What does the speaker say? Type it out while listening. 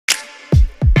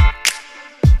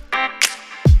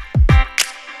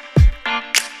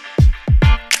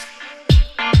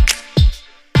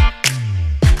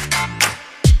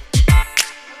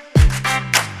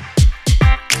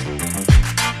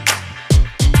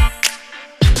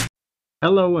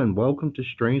Hello and welcome to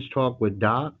Strange Talk with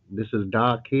Doc. This is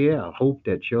Doc here. I hope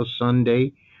that your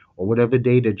Sunday or whatever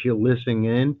day that you're listening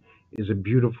in is a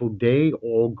beautiful day,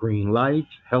 all green lights,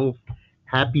 health,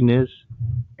 happiness,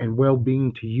 and well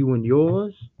being to you and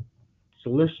yours.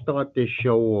 So let's start this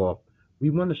show off.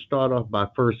 We want to start off by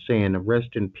first saying a rest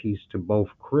in peace to both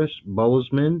Chris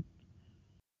Boseman,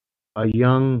 a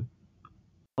young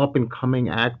up and coming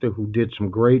actor who did some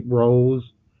great roles.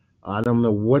 I don't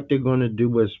know what they're going to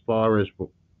do as far as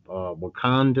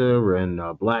Wakanda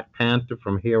and Black Panther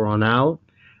from here on out.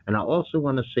 And I also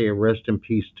want to say a rest in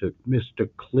peace to Mr.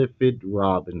 Clifford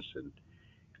Robinson,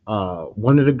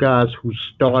 one of the guys who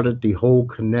started the whole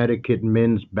Connecticut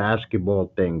men's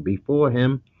basketball thing. Before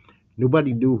him,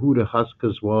 nobody knew who the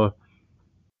Huskers were.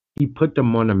 He put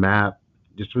them on the map.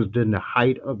 This was in the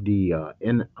height of the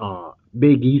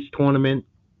Big East tournament.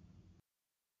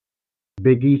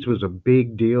 Big East was a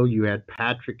big deal. You had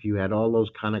Patrick, you had all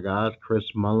those kind of guys, Chris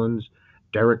Mullins,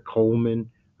 Derek Coleman.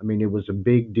 I mean, it was a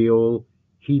big deal.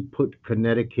 He put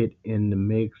Connecticut in the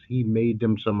mix. He made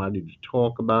them somebody to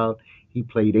talk about. He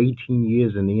played 18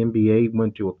 years in the NBA,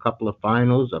 went to a couple of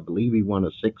finals. I believe he won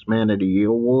a Six Man of the Year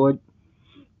award.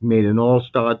 He made an All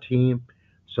Star team.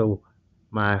 So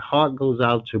my heart goes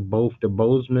out to both the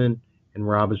Bozeman and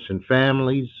Robinson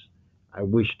families. I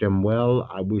wish them well.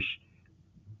 I wish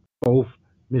both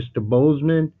Mr.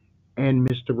 Bozeman and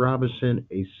Mr. Robinson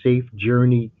a safe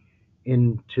journey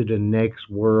into the next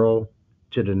world,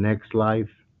 to the next life.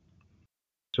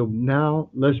 So now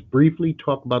let's briefly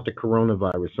talk about the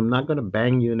coronavirus. I'm not going to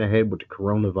bang you in the head with the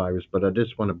coronavirus, but I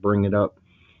just want to bring it up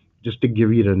just to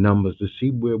give you the numbers to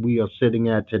see where we are sitting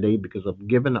at today because I've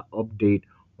given an update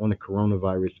on the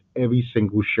coronavirus every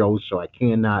single show, so I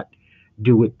cannot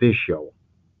do it this show.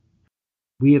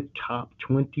 We have topped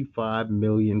 25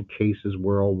 million cases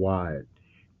worldwide,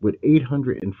 with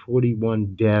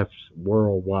 841 deaths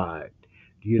worldwide.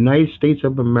 The United States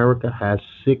of America has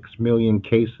 6 million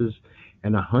cases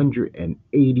and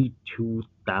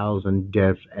 182,000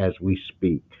 deaths as we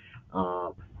speak. Uh,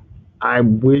 I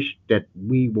wish that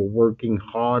we were working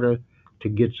harder to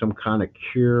get some kind of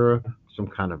cure, some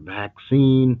kind of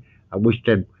vaccine. I wish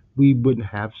that we wouldn't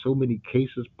have so many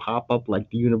cases pop up like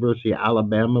the University of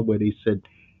Alabama, where they said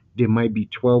there might be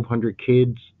 1,200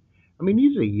 kids. I mean,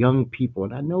 these are young people,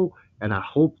 and I know and I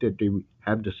hope that they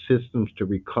have the systems to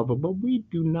recover, but we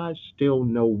do not still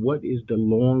know what is the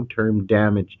long term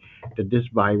damage that this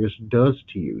virus does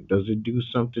to you. Does it do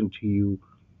something to you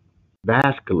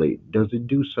vascularly? Does it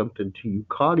do something to you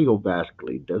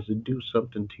cardiovascularly? Does it do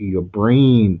something to your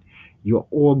brain, your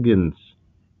organs,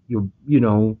 your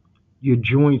your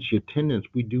joints, your tendons?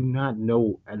 We do not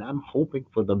know, and I'm hoping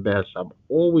for the best. I'm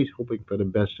always hoping for the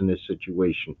best in this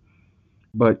situation,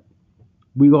 but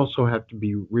we also have to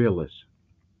be realists.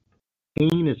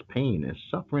 Pain is pain, and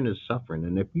suffering is suffering.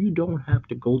 And if you don't have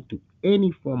to go through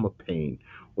any form of pain,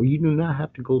 or you do not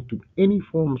have to go through any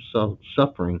form of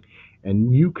suffering,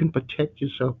 and you can protect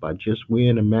yourself by just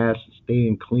wearing a mask,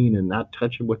 staying clean, and not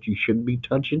touching what you shouldn't be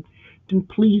touching, then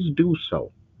please do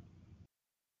so.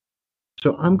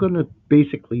 So I'm going to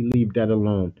basically leave that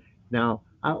alone. Now,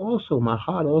 my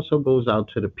heart also goes out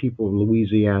to the people of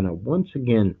Louisiana. Once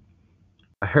again,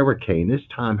 a hurricane, this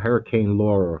time Hurricane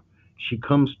Laura. She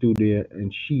comes through there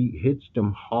and she hits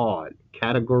them hard.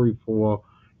 Category 4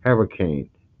 hurricane.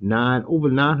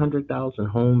 Over 900,000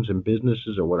 homes and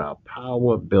businesses are without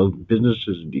power,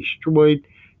 businesses destroyed,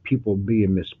 people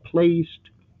being misplaced.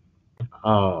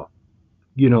 Uh,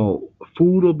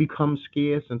 Food will become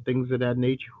scarce and things of that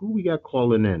nature. Who we got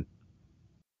calling in?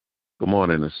 Good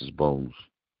morning, this is Bones.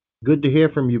 Good to hear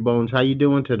from you, Bones. How you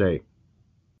doing today?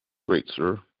 Great,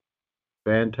 sir.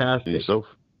 And Fantastic. yourself?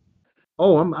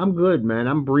 Oh, I'm good, man.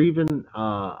 I'm breathing.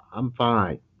 I'm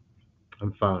fine.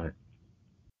 I'm fine.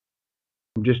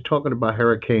 I'm just talking about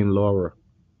Hurricane Laura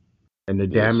and the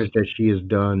Yes, damage that she has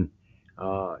done.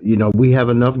 We have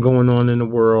enough going on in the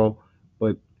world,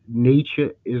 but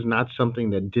nature is not something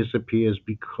that disappears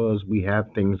because we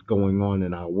have things going on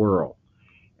in our world.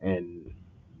 And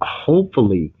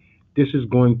hopefully, this is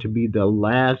going to be the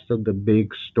last of the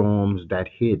big storms that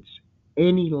hits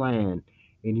any land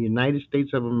in the United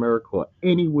States of America or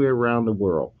anywhere around the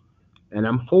world. And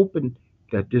I'm hoping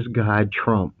that this guy,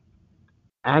 Trump,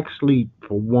 actually,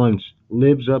 for once,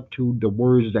 lives up to the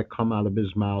words that come out of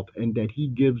his mouth and that he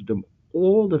gives them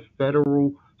all the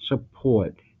federal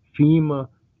support, FEMA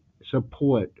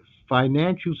support,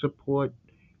 financial support,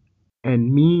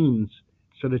 and means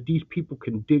so that these people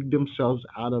can dig themselves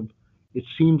out of it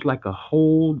seems like a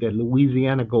hole that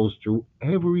Louisiana goes through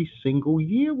every single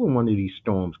year when one of these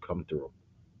storms come through.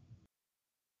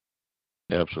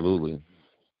 absolutely.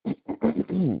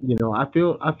 I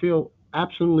feel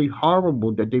absolutely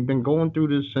horrible that they've been going through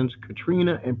this since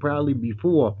Katrina and probably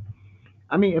before.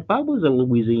 I mean, if I was a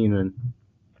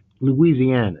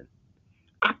Louisianan,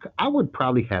 I would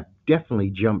probably have definitely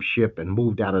jumped ship and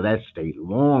moved out of that state a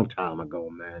long time ago,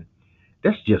 man.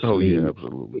 That's just Oh yeah, me.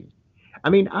 absolutely. I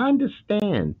mean, I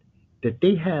understand that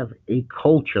they have a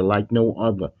culture like no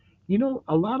other.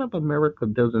 A lot of America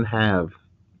doesn't have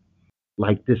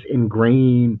like this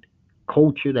ingrained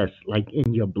culture that's like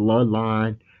in your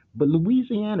bloodline. But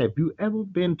Louisiana, if you ever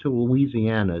been to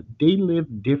Louisiana, they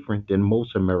live different than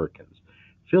most Americans.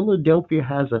 Philadelphia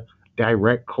has a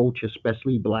direct culture,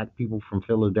 especially black people from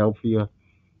Philadelphia.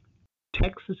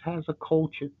 Texas has a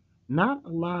culture. Not a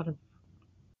lot of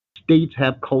states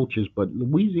have cultures, but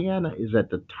Louisiana is at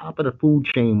the top of the food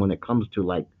chain when it comes to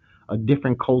like a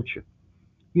different culture.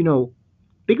 You know,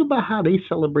 think about how they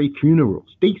celebrate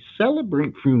funerals. They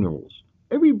celebrate funerals.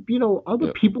 Other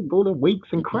Yeah. people go to wakes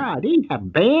and cry. They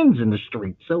have bands in the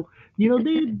street. So, they're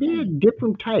a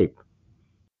different type.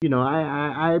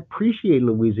 I appreciate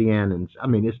Louisianans. I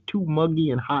mean, it's too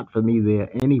muggy and hot for me there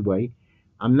anyway.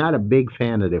 I'm not a big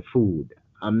fan of their food.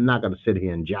 I'm not going to sit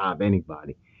here and job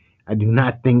anybody. I do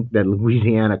not think that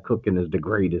Louisiana cooking is the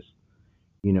greatest.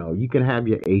 You can have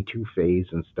your A2 phase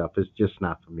and stuff. It's just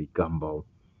not for me, gumbo.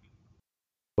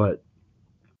 But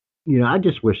I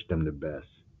just wish them the best.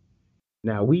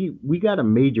 Now we got a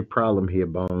major problem here,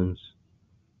 Bones.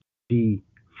 The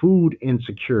food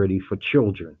insecurity for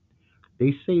children.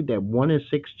 They say that 1 in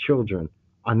 6 children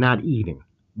are not eating.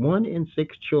 1 in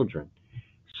 6 children.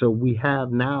 So we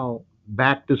have now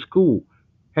back to school.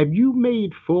 Have you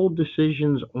made full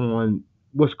decisions on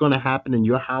what's going to happen in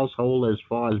your household as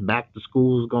far as back to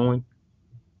school is going?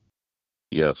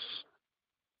 Yes.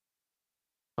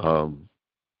 Um,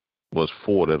 was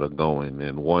four that are going,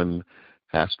 and one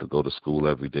has to go to school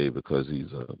every day because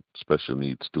he's a special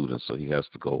needs student, so he has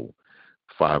to go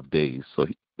 5 days. So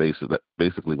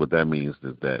basically, what that means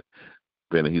is that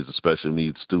being that he's a special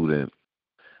needs student,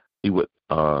 he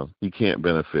can't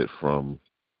benefit from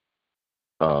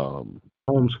um,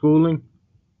 Homeschooling?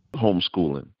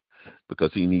 homeschooling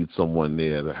because he needs someone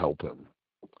there to help him.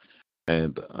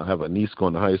 And I have a niece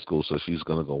going to high school, so she's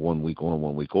going to go 1 week on,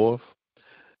 1 week off,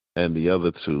 and the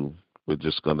other two we're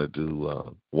just going to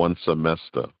do one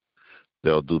semester.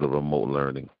 They'll do the remote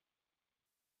learning.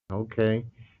 Okay.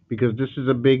 Because this is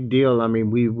a big deal. I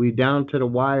mean, we down to the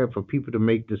wire for people to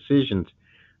make decisions.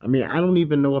 I mean, I don't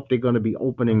even know if they're going to be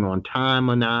opening on time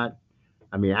or not.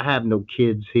 I mean, I have no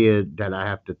kids here that I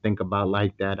have to think about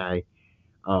like that.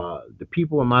 The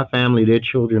people in my family, their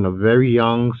children are very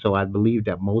young, so I believe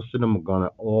that most of them are going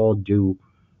to all do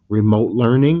remote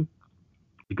learning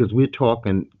because we're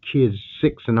talking kids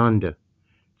 6 and under.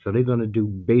 So they're going to do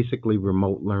basically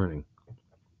remote learning.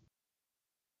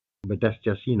 But that's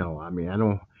just, I mean, I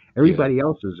don't, Yeah, everybody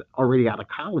else is already out of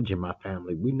college in my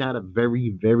family. We're not a very,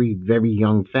 very, very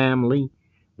young family.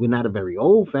 We're not a very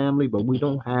old family, but we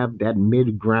don't have that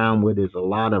mid ground where there's a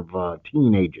lot of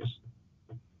teenagers,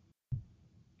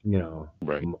 you know,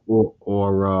 right.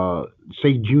 or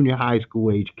say junior high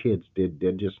school age kids.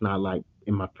 They're just not like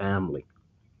in my family.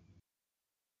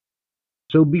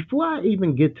 So before I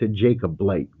even get to Jacob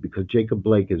Blake, because Jacob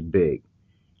Blake is big,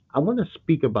 I want to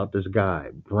speak about this guy,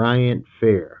 Bryant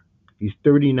Fair. He's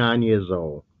 39 years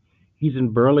old. He's in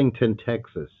Burlington,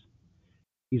 Texas.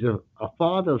 He's a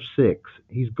father of six.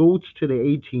 He goes to the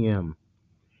ATM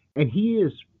and he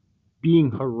is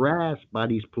being harassed by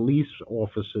these police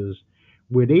officers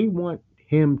where they want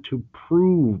him to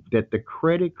prove that the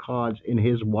credit cards in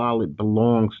his wallet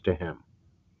belongs to him.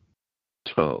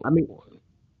 Oh I mean, boy.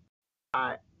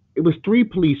 I it was three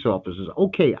police officers.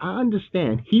 Okay, I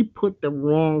understand. He put the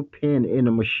wrong pin in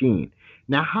the machine.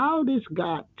 Now, how this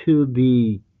got to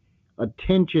the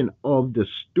attention of the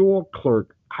store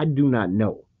clerk, I do not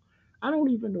know. I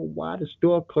don't even know why the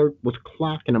store clerk was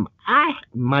clocking him. I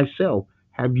myself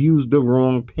have used the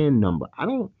wrong pin number.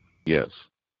 Yes.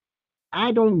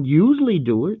 I don't usually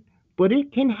do it, but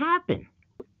it can happen.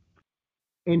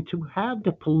 And to have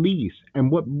the police,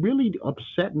 and what really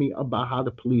upset me about how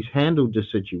the police handled the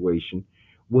situation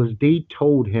was they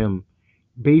told him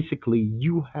basically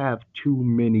you have too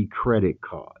many credit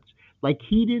cards. Like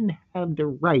he didn't have the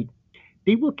right.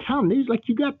 They were counting. It was like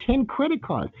you got 10 credit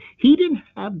cards. He didn't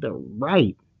have the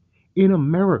right in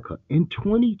America in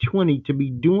 2020 to be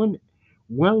doing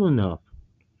well enough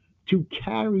to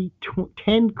carry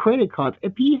 10 credit cards.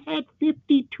 If he had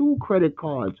 52 credit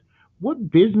cards,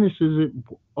 what business is it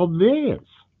of theirs?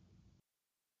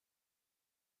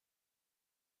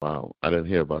 Wow. I didn't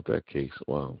hear about that case.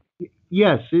 Wow.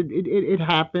 Yes, it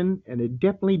happened, and it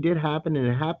definitely did happen, and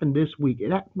it happened this week.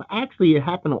 Actually, it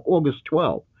happened on August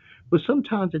 12th. But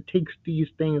sometimes it takes these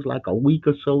things like a week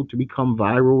or so to become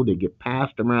viral. They get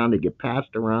passed around, they get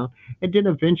passed around, and then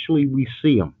eventually we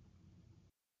see them.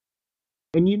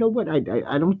 And you know what? I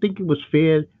don't think it was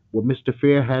fair what Mr.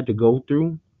 Fair had to go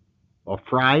through, or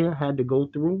Fryer had to go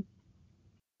through,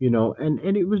 and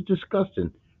it was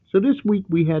disgusting. So this week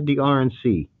we had the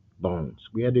RNC Bones.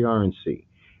 We had the RNC.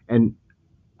 And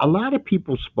a lot of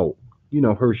people spoke.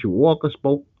 Herschel Walker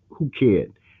spoke. Who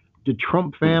cared? The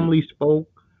Trump Hmm. family spoke.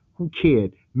 Who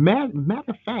cared? Matter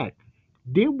of fact,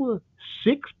 there were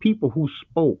six people who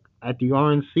spoke at the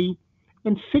RNC,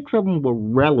 and six of them were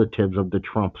relatives of the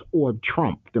Trumps or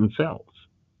Trump themselves.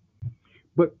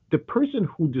 But the person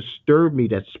who disturbed me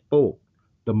that spoke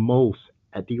the most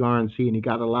at the RNC, and he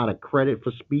got a lot of credit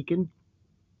for speaking,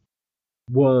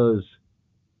 was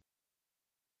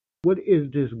what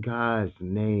is this guy's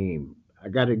name? I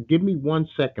gotta give me 1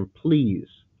 second, please.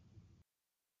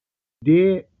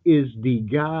 There is the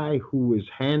guy who is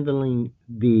handling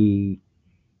the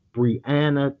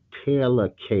Breonna Taylor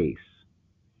case,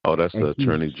 Oh, that's and the he's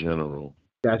Attorney General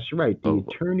that's right. The of.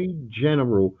 Attorney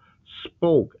General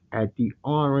spoke at the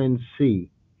RNC,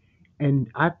 and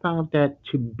I found that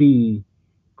to be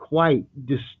quite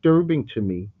disturbing to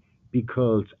me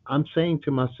because I'm saying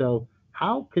to myself,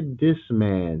 how could this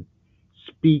man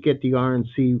speak at the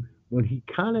RNC when he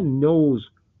kind of knows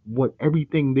what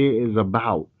everything there is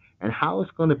about and how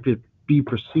it's going to be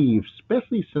perceived,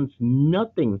 especially since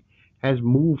nothing has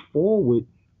moved forward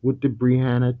with the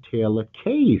Breonna Taylor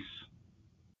case?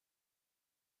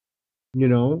 You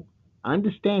know, I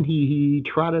understand he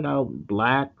trotted out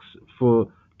blacks for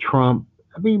Trump.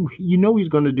 I mean, he's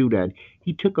going to do that.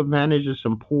 He took advantage of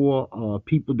some poor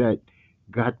people that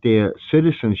got their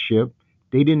citizenship.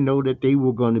 They didn't know that they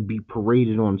were going to be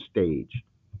paraded on stage,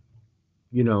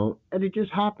 and it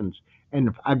just happens.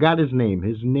 And I got his name.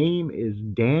 His name is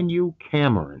Daniel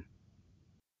Cameron.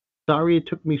 Sorry it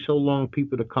took me so long,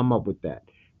 people, to come up with that.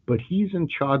 But he's in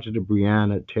charge of the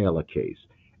Breonna Taylor case,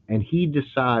 and he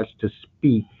decides to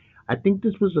speak. I think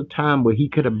this was a time where he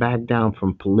could have backed down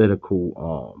from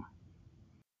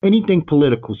anything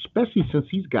political, especially since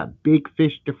he's got big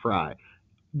fish to fry.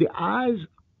 The eyes,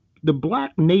 the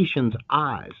black nation's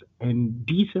eyes, and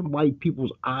decent white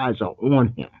people's eyes are on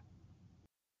him.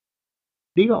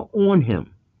 They are on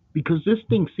him because this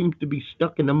thing seems to be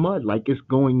stuck in the mud like it's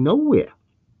going nowhere.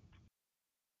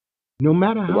 No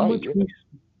matter how Right. much Yeah. we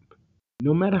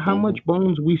No matter how Hmm. much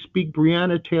bones we speak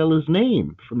Breonna Taylor's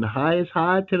name, from the highest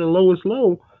high to the lowest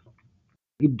low,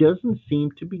 it doesn't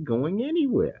seem to be going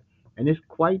anywhere. And it's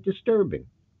quite disturbing.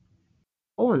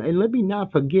 Oh, and let me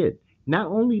not forget, not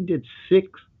only did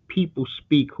six people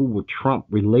speak who were Trump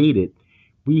related,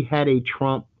 we had a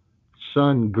Trump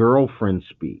son girlfriend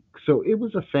speak. So it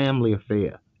was a family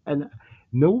affair. And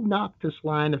no knock to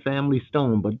Sly and the Family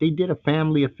Stone, but they did a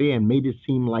family affair and made it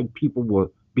seem like people were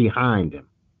behind him,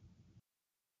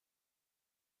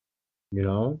 you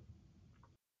know?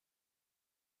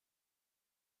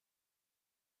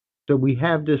 So we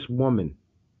have this woman.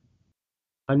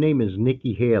 Her name is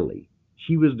Nikki Haley.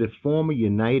 She was the former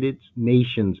United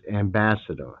Nations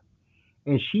ambassador,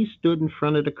 and she stood in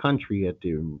front of the country at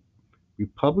the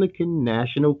Republican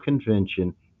National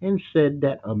Convention and said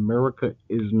that America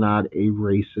is not a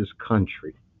racist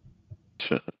country.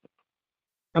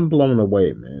 I'm blown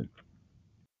away, man.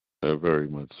 Very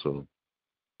much so.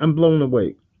 I'm blown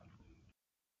away.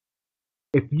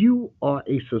 If you are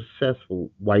a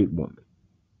successful white woman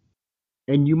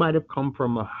and you might have come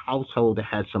from a household that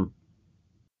had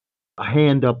a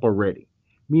hand up already,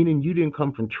 meaning you didn't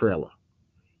come from trailer.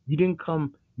 You didn't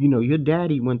come, your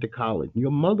daddy went to college,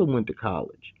 your mother went to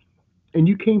college, and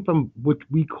you came from what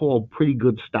we call pretty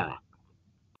good stock,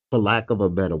 for lack of a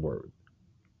better word.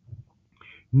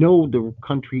 No, the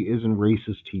country isn't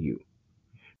racist to you.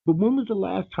 But when was the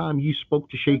last time you spoke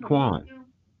to Shaquan?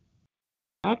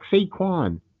 Ask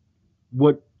Saquon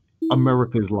what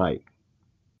America's like.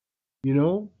 You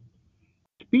know,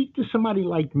 speak to somebody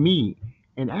like me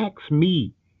and ask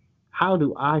me how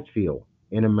do I feel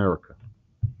in America.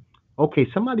 Okay,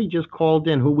 somebody just called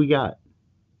in. Who we got?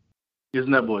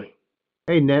 Isn't that boy?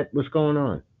 Hey, Net, what's going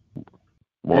on? And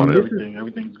Morning. this is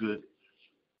Everything's good.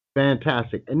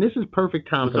 fantastic. And this is perfect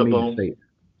time What's for up, me to Bones? say it.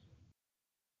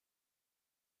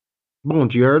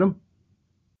 Bones, you heard him?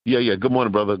 Yeah, yeah. Good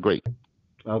morning, brother. Great.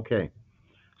 Okay.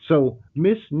 So,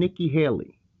 Miss Nikki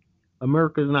Haley,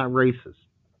 America's not racist.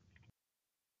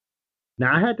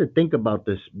 Now, I had to think about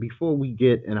this before we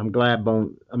get, and I'm glad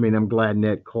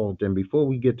Ned called in. Before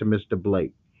we get to Mr.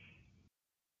 Blake,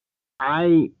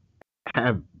 I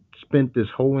have spent this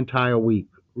whole entire week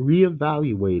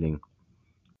reevaluating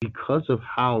because of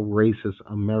how racist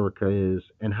America is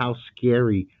and how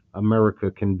scary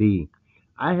America can be.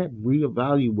 I have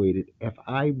reevaluated if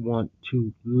I want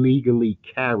to legally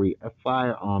carry a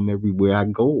firearm everywhere I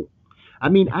go. I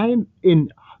mean, I am in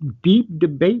deep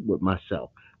debate with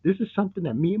myself. This is something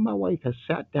that me and my wife have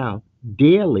sat down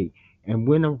daily and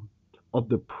went of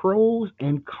the pros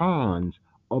and cons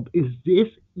of, is this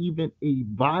even a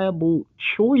viable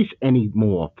choice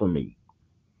anymore for me?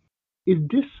 Is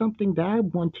this something that I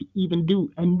want to even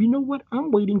do? And you know what?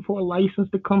 I'm waiting for a license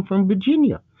to come from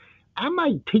Virginia. I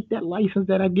might take that license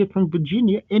that I get from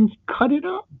Virginia and cut it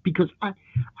up because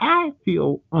I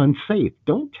feel unsafe.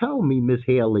 Don't tell me, Miss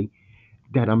Haley,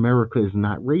 that America is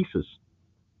not racist.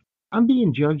 I'm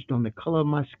being judged on the color of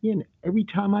my skin every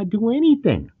time I do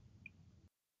anything.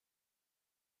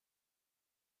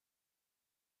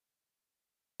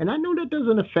 And I know that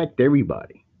doesn't affect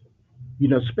everybody,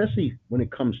 especially when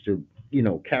it comes to,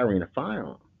 carrying a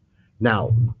firearm.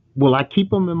 Now, will I keep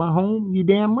them in my home? You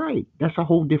damn right. That's a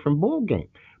whole different ball game.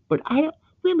 But I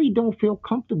really don't feel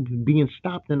comfortable being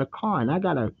stopped in a car, and I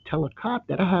gotta tell a cop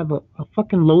that I have a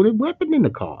fucking loaded weapon in the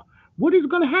car. What is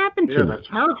going to happen to Yeah, me?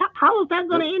 How is that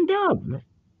going that's to end up?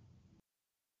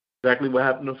 exactly what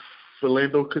happened to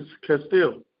Philando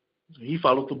Castile. He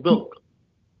followed the bill.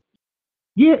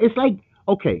 Yeah, it's like,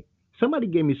 okay, somebody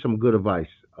gave me some good advice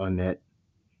on that.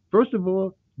 First of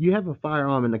all, you have a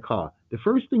firearm in the car. The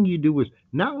first thing you do is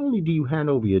not only do you hand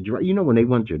over when they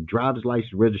want your driver's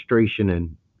license, registration,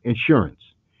 and insurance,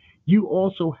 you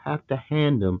also have to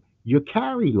hand them your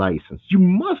carry license. You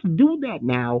must do that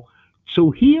now.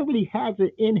 So he already has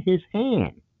it in his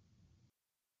hand.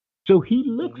 So he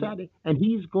looks Hmm. at it and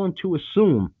he's going to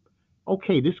assume,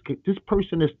 okay, this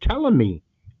person is telling me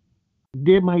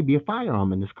there might be a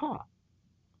firearm in this car.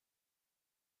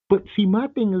 But see, my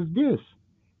thing is this.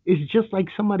 It's just like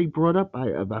somebody brought up.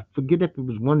 I forget if it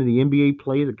was one of the NBA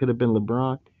players. It could have been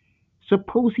LeBron.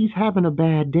 Suppose he's having a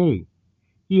bad day.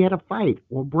 He had a fight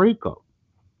or breakup.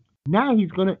 Now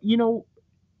he's gonna,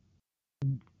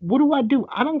 what do I do?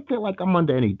 I don't feel like I'm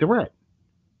under any threat.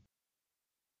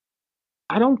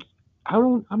 I don't,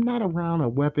 I'm not around a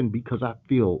weapon because I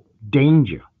feel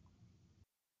danger.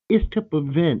 It's to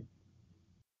prevent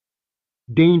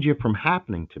danger from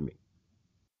happening to me.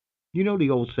 You know the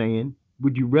old saying,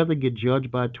 would you rather get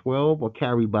judged by 12 or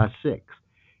carried by 6?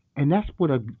 And that's what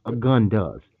a gun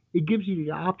does. It gives you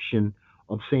the option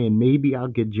of saying maybe I'll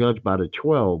get judged by the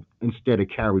 12 instead of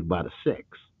carried by the 6.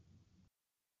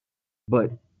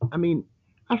 But I mean,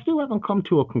 I still haven't come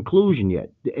to a conclusion yet.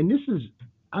 And this is,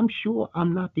 I'm sure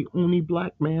I'm not the only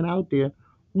black man out there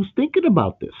who's thinking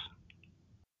about this.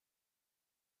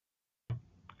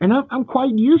 And I'm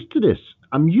quite used to this.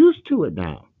 I'm used to it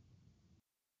now.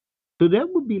 So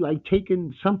that would be like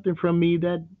taking something from me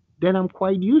that I'm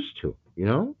quite used to.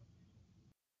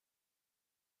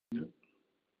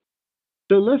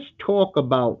 So let's talk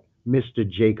about Mr.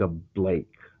 Jacob Blake.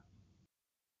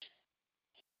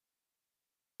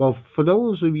 Well, for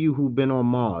those of you who've been on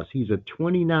Mars, he's a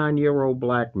 29-year-old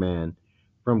black man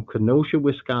from Kenosha,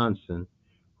 Wisconsin,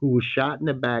 who was shot in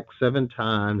the back 7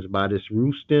 times by this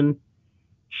Rooston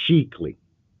Sheakley,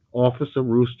 Officer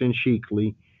Rooston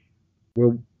Sheakley,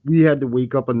 where we had to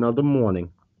wake up another morning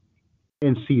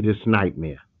and see this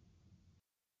nightmare.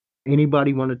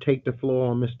 Anybody want to take the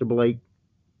floor on Mr. Blake?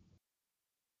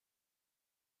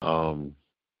 Um,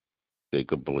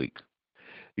 Jacob Blake.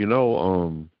 You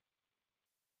know,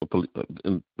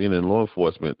 being in law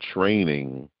enforcement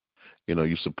training,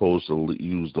 you're supposed to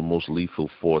use the most lethal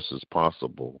force as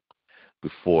possible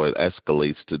before it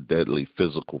escalates to deadly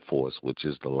physical force, which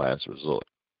is the last resort.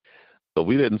 So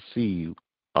we didn't see.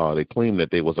 They claimed that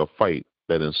there was a fight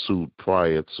that ensued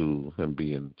prior to him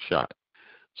being shot.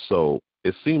 So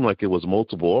it seemed like it was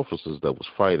multiple officers that was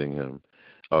fighting him,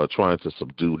 trying to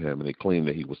subdue him, and they claimed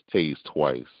that he was tased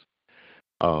twice.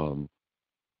 Um,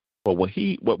 but what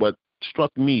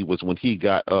struck me was when he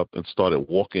got up and started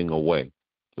walking away.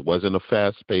 It wasn't a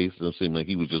fast pace. It seemed like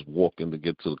he was just walking to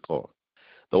get to the car.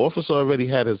 The officer already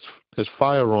had his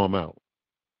firearm out.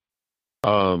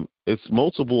 It's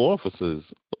multiple officers.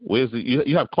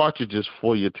 You have cartridges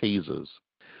for your tasers,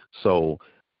 so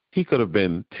he could have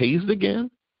been tased again.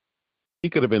 He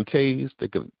could have been tased. They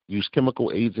could use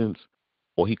chemical agents,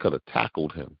 or he could have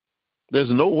tackled him. There's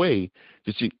no way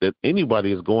that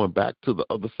anybody is going back to the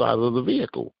other side of the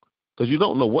vehicle because you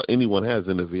don't know what anyone has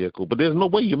in the vehicle. But there's no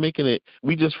way you're making it.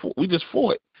 We just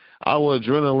fought. Our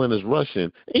adrenaline is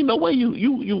rushing. Ain't no way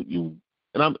you.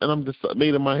 And I'm just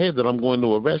made in my head that I'm going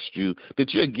to arrest you.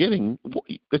 That you're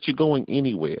going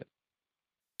anywhere.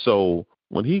 So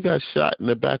when he got shot in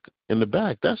the back,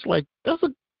 that's a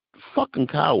fucking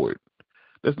coward.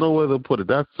 There's no way to put it.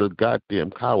 That's a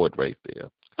goddamn coward right there.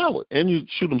 Coward. And you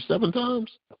shoot him 7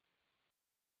 times?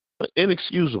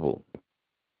 Inexcusable.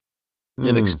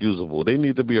 Inexcusable. They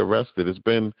need to be arrested. It's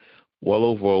been well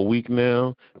over a week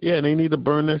now. Yeah, they need to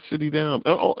burn that city down.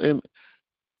 Oh, and,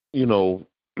 you know,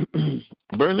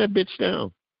 burn that bitch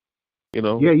down. You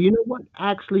know? Yeah, you know what?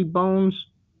 Actually, Bones,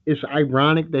 it's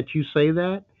ironic that you say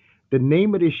that. The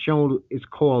name of this show is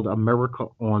called America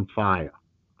on Fire.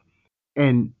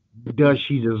 And does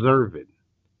she deserve it?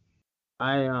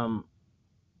 I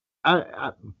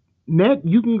I Ned,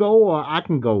 you can go or I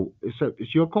can go.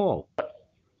 It's your call.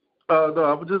 No,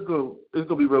 I'm just gonna. It's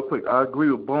gonna be real quick. I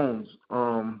agree with Bones.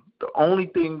 The only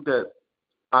thing that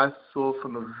I saw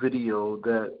from the video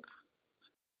that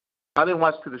I didn't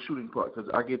watch to the shooting part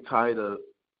because I get tired of.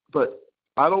 But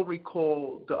I don't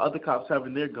recall the other cops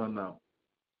having their gun now.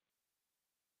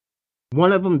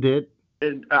 One of them did.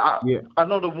 And Yeah. I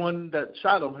know the one that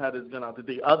shot him had his gun out. I'm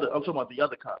talking about the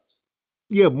other cops.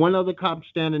 Yeah, one other cop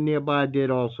standing nearby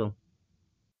did also.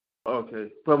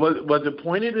 Okay, but was it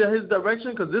pointed in his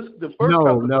direction? Because the first No,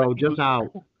 cop was no, like he just was,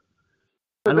 out.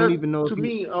 but I don't even know to if he,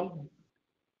 me,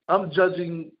 I'm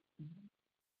judging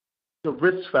the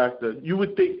risk factor. You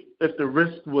would think if the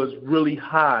risk was really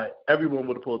high, everyone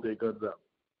would have pulled their guns out.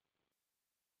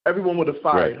 Everyone would have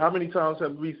fired. Right. How many times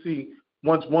have we seen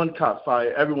once one cop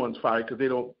fired, everyone's fired because they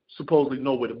don't supposedly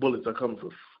know where the bullets are coming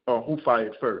from or who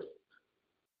fired first?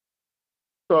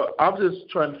 So I'm just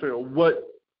trying to figure out what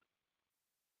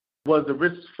was the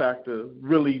risk factor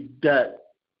really that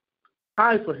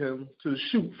high for him to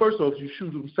shoot. First off, you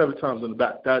shoot him 7 times in the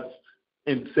back. That's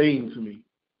insane to me.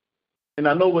 And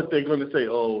I know what they're going to say.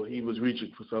 Oh, he was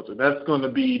reaching for something. That's going to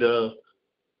be the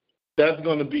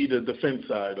defense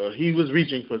side, or he was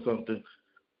reaching for something.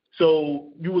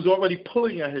 So you was already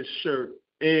pulling at his shirt,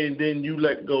 and then you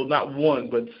let go not 1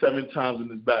 but 7 times in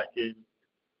his back, and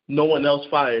no one else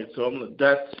fired. So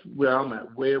that's where I'm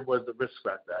at. Where was the risk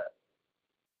factor at?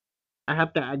 I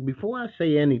have to ask, before I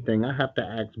say anything, I have to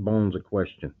ask Bones a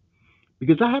question.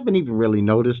 Because I haven't even really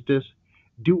noticed this.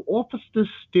 Do officers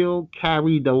still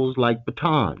carry those like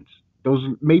batons? Those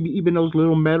maybe even those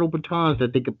little metal batons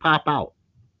that they could pop out?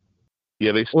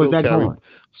 Yeah, they Or is still that carry. gone?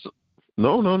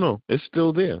 No. It's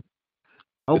still there.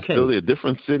 It's still Okay. there.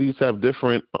 Different cities have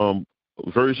different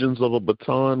versions of a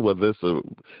baton, whether it's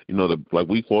like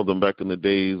we called them back in the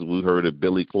days, we heard of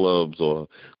billy clubs or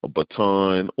a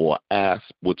baton or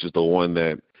asp, which is the one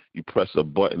that you press a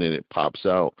button and it pops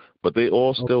out. But they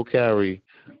all Oh, still carry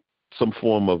some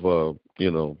form of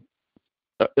and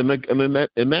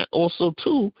that also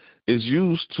too is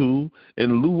used in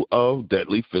lieu of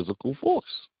deadly physical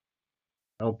force.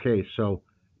 okay, so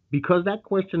because that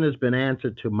question has been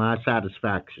answered to my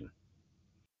satisfaction,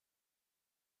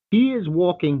 he is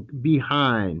walking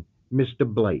behind Mr.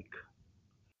 Blake.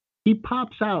 He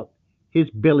pops out his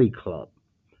billy club,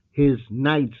 his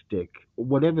nightstick,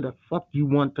 whatever the fuck you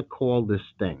want to call this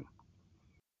thing.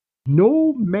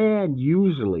 No man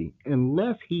usually,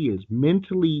 unless he is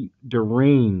mentally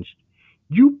deranged,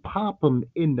 you pop him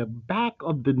in the back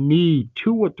of the knee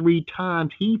 2 or 3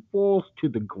 times, he falls to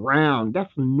the ground.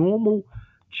 That's normal.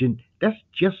 That's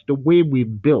just the way we're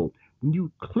built. When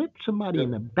you clip somebody in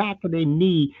the back of their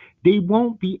knee, they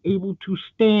won't be able to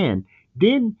stand.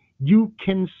 Then you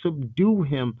can subdue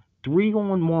him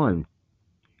 3-on-1.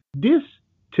 This,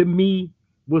 to me,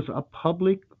 was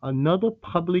another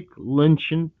public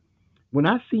lynching. When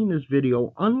I seen this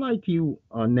video, unlike you,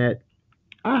 Annette,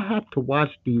 I have to watch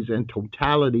these in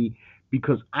totality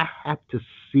because I have to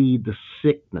see the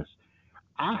sickness.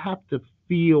 I have to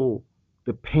feel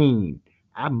the pain.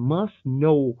 I must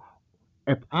know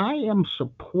if I am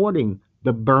supporting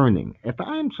the burning, if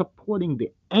I am supporting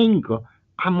the anger,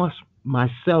 I must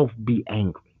myself be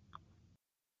angry.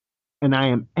 And I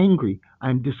am angry. I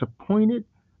am disappointed.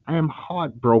 I am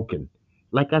heartbroken.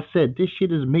 Like I said, this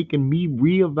shit is making me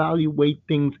reevaluate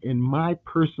things in my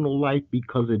personal life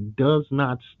because it does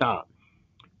not stop.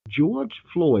 George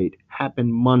Floyd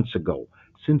happened months ago.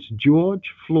 Since George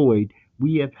Floyd,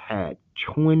 we have had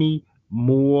 20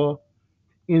 more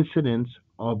incidents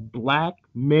of black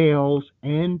males,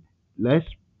 and let's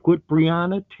put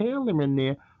Breonna Taylor in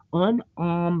there,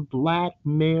 unarmed black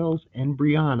males and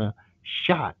Breonna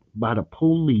shot by the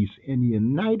police in the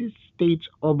United States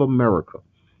of America.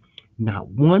 Not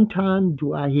one time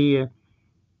do I hear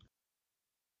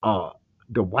uh,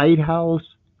 the White House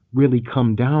really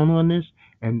come down on this,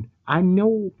 and I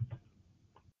know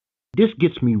this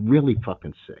gets me really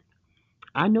fucking sick.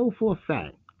 I know for a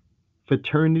fact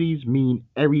fraternities mean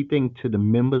everything to the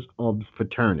members of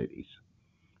fraternities.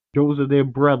 Those are their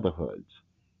brotherhoods.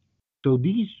 So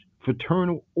these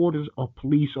fraternal orders of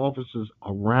police officers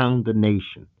around the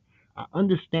nation. I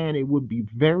understand it would be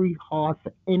very hard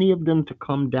for any of them to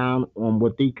come down on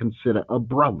what they consider a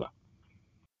brother.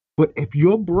 But if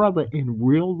your brother in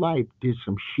real life did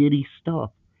some shitty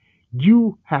stuff,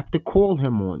 you have to call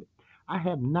him on it. I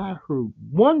have not heard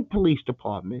one police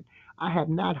department, I have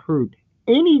not heard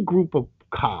any group of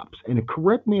cops, and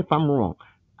correct me if I'm wrong.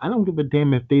 I don't give a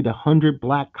damn if they the 100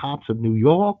 black cops of New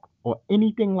York or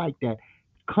anything like that,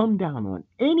 come down on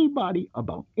anybody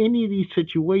about any of these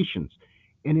situations.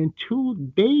 And until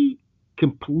they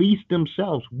can police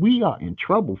themselves, we are in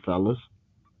trouble, fellas.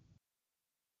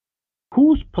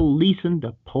 Who's policing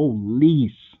the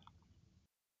police?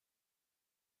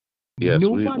 Yes,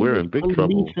 Nobody we're is in big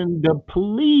trouble. policing the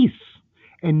police.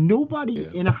 And nobody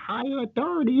Yeah, in a higher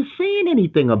authority is saying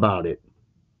anything about it.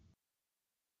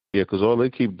 yeah, because all they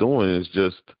keep doing is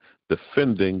just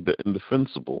defending the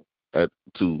indefensible at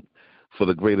to for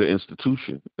the greater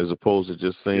institution, as opposed to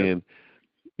just Yep. saying,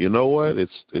 you know what,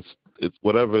 it's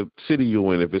whatever city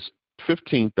you're in. If it's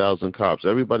 15,000 cops,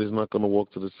 everybody's not going to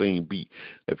walk to the same beat.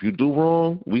 If you do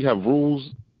wrong, we have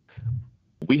rules.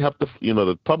 We have to,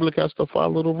 the public has to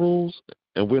follow the rules,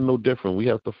 and we're no different. We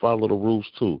have to follow the rules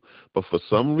too. But for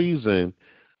some reason,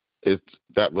 it's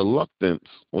that reluctance,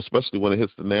 especially when it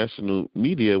hits the national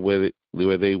media, where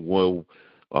they will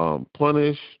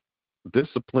punish,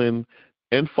 discipline,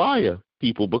 and fire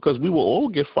people, because we will all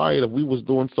get fired if we was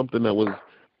doing something that was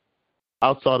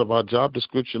outside of our job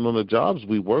description on the jobs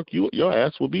we work. Your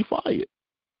ass would be fired.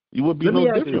 You would be Let no me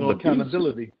ask There's different. no But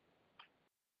accountability.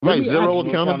 let right, me ask zero No you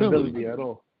accountability. accountability at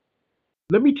all.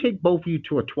 let me take both of you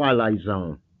to a twilight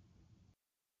zone.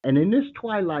 And in this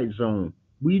twilight zone,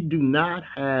 we do not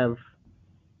have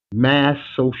mass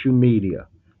social media.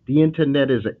 The internet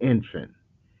is an infant.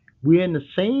 We're in the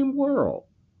same world,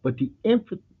 but the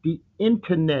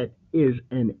internet is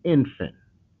an infant.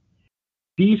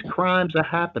 These crimes are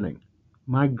happening.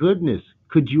 My goodness,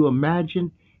 could you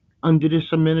imagine under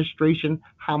this administration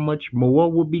how much more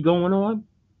would be going on?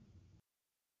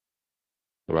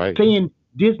 Right. Saying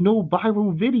there's no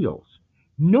viral videos.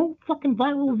 No fucking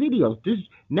viral videos. This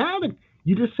now that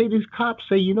you just say these cops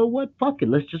say, you know what, fuck it,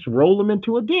 let's just roll them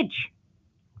into a ditch.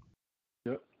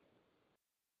 Yep.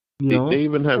 You They know,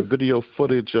 even have video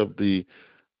footage of in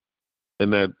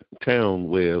that town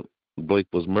where Blake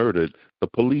was murdered. The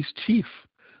police chief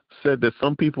said that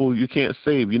some people you can't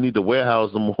save. You need to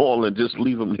warehouse them all and just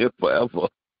leave them here forever.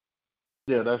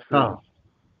 Yeah, that's crazy. oh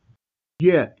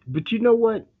yeah, but you know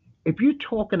what? If you're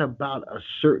talking about a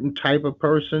certain type of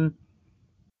person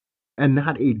and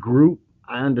not a group,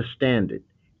 I understand it.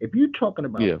 If you're talking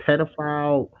about Yeah.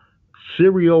 pedophile,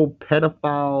 serial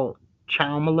pedophile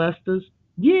child molesters,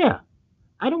 yeah,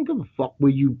 I don't give a fuck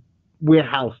where you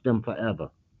warehouse them forever.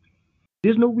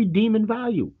 There's no redeeming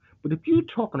value. But if you're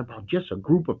talking about just a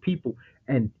group of people,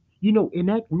 and in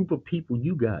that group of people,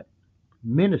 you got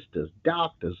ministers,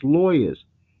 doctors, lawyers,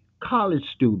 college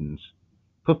students,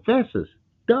 professors,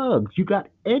 thugs, you got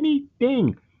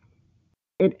anything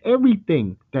and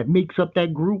everything that makes up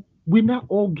that group. We're not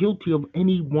all guilty of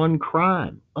any one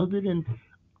crime, other than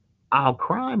our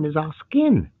crime is our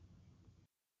skin.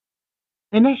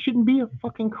 And that shouldn't be a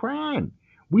fucking crime.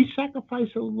 We sacrifice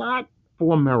a lot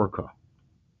for America.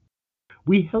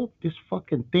 We helped this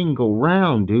fucking thing go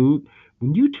round, dude.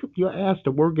 When you took your ass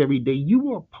to work every day, you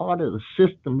were a part of the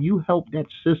system. You helped that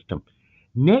system.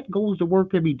 Net goes to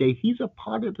work every day. He's a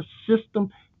part of the system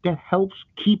that helps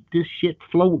keep this shit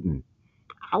floating.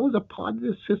 I was a part of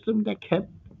the system that kept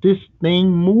this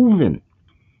thing moving.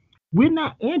 We're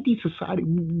not anti society.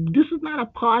 This is not a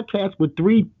podcast with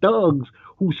three thugs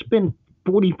who spend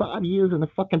 45 years in the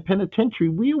fucking penitentiary.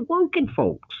 We're working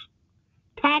folks,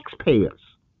 taxpayers,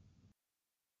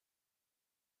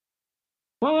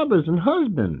 fathers, and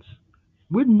husbands.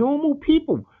 We're normal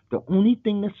people. The only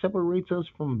thing that separates us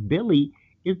from Billy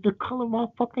is the color of our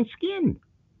fucking skin.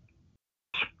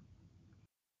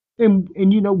 And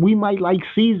we might like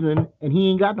seasoning, and he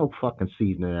ain't got no fucking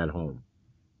seasoning at home.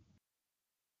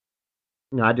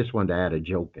 I just wanted to add a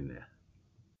joke in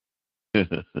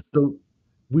there. So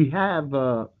we have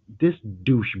this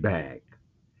douchebag,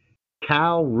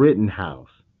 Kyle Rittenhouse,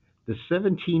 the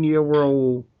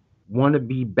 17-year-old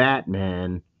wannabe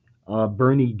Batman,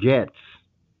 Bernie Getz.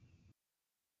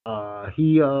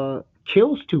 He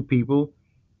kills two people.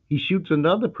 He shoots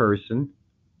another person,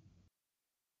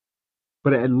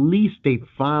 but at least they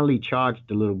finally charged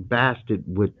the little bastard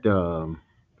with,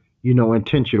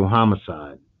 intentional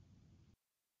homicide.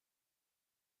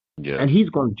 Yes. And he's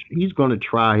going to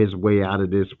try his way out of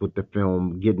this with the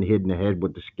film, getting hit in the head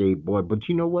with the skateboard. But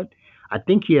you know what? I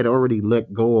think he had already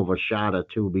let go of a shot or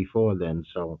two before then.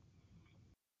 So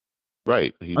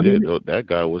Right, he I did. mean, That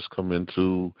guy was coming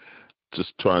to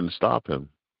just trying to stop him.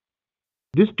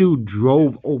 this dude Yeah,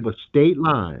 drove over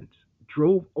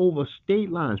state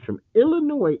lines from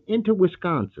Illinois into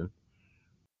Wisconsin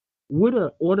with an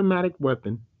automatic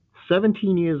weapon.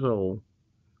 17 years old.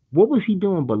 What was he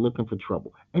doing but looking for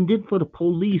trouble? And then for the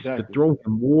police to exactly. throw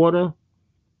him water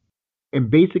and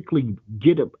basically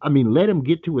let him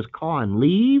get to his car and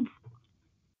leave.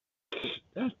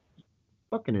 That's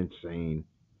fucking insane.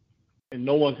 And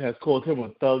no one has called him a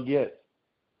thug yet.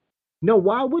 No,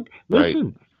 why would Right.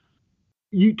 listen?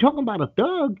 You talking about a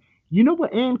thug? You know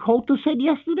what Ann Coulter said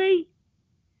yesterday?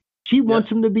 She Yes. wants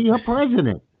him to be her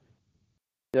president.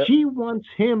 Yep. She wants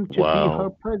him to be her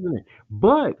Wow. president.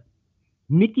 But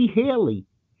Nikki Haley,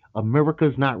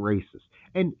 America's not racist.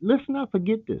 And let's not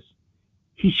forget this.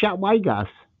 He shot white guys.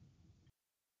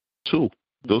 Two.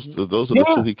 Those Hmm. those are the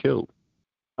two Yeah. he killed.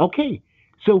 Okay.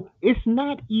 So it's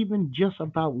not even just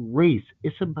about race.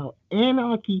 It's about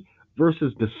anarchy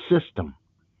versus the system.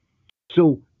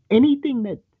 So anything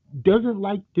that doesn't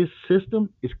like this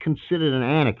system is considered an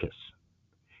anarchist.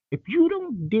 If you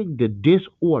don't dig the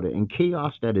disorder and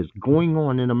chaos that is going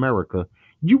on in America,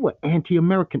 you are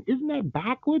anti-American. Isn't that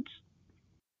backwards?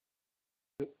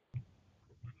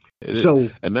 It, So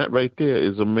and that right there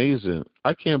is amazing.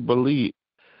 I can't believe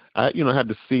had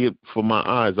to see it for my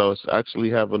eyes. I was actually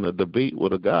having a debate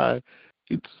with a guy.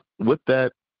 It's with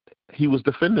that he was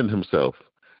defending himself.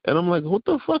 And I'm like, what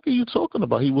the fuck are you talking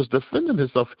about? He was defending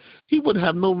himself. He would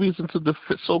have no reason to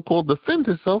so-called defend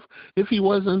himself if he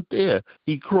wasn't there.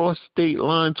 He crossed state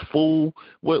lines, fool.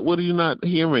 What are you not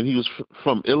hearing? He was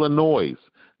from Illinois,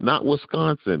 not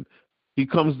Wisconsin. He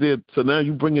comes there. So now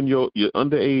you bringing your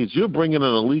underage. You're bringing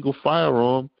an illegal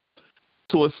firearm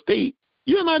to a state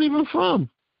you're not even from.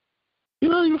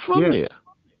 You're not even from yeah, there.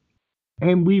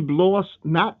 and we've lost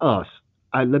not us.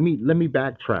 Let me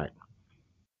backtrack.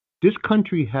 This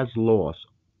country has lost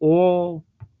all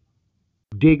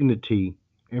dignity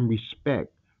and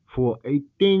respect for a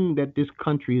thing that this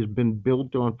country has been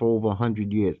built on for over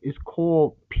 100 years. It's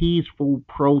called peaceful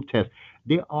protest.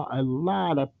 There are a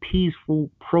lot of peaceful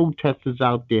protesters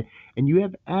out there, and you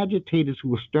have agitators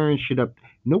who are stirring shit up.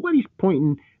 Nobody's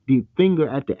pointing the finger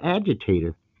at the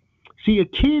agitator. See, a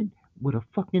kid with a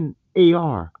fucking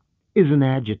AR is an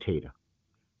agitator.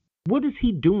 What is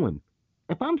he doing?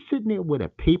 If I'm sitting there with a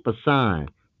paper sign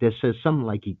that says something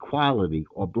like equality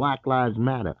or Black Lives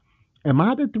Matter, am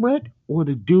I the threat or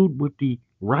the dude with the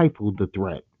rifle the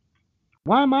threat?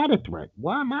 Why am I the threat?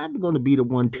 Why am I going to be the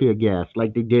one tear gas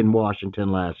like they did in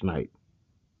Washington last night?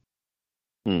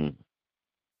 Hmm.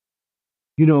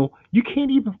 You can't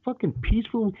even fucking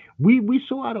peaceful. We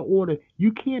saw out of order.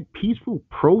 You can't peaceful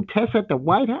protest at the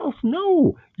White House.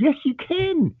 No, yes you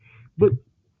can, but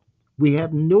we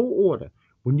have no order.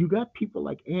 When you got people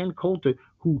like Ann Coulter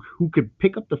who could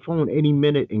pick up the phone any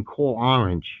minute and call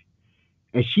Orange,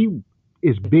 and she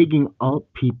is bigging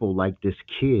up people like this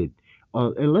kid.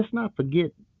 And let's not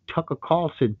forget Tucker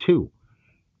Carlson too.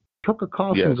 Tucker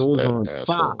Carlson Yes, goes that on asshole.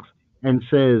 Fox and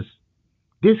says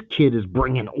this kid is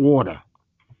bringing order.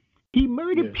 He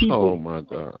murdered Yeah. Oh people, my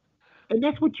God. and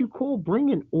that's what you call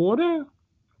bringing order?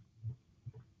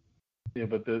 Yeah,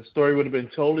 but the story would have been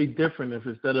totally different if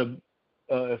instead of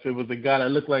if it was a guy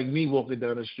that looked like me walking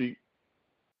down the street.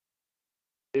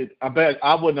 I bet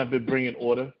I wouldn't have been bringing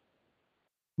order,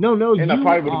 No, no, and I you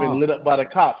probably would have been are. lit up by the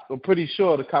cops. I'm pretty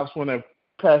sure the cops wouldn't have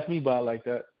passed me by like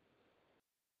that.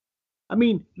 I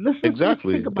mean, let's think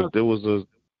Exactly. If about. there was a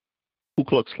Ku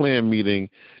Klux Klan meeting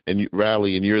and you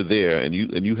rally and you're there and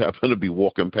you happen to be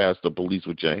walking past the police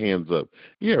with your hands up,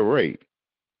 yeah, right.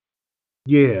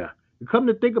 Yeah. Come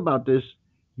to think about this,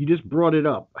 you just brought it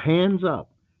up. Hands up.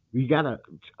 We got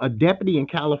a deputy in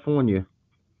California.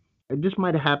 And this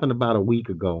might have happened about a week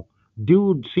ago.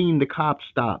 Dude seen the cop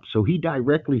stop, so he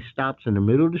directly stops in the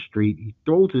middle of the street. He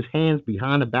throws his hands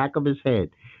behind the back of his head.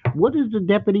 What does the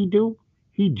deputy do?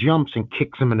 He jumps and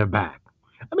kicks him in the back.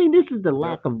 I mean, this is the Yeah.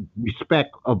 lack of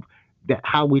respect of that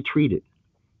how we treat it.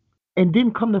 And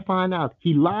then come to find out,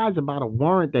 he lies about a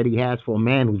warrant that he has for a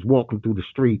man who's walking through the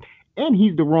street, and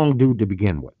he's the wrong dude to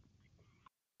begin with.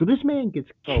 So this man gets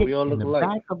Oh, we kicked all in look the alike.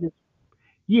 back of his.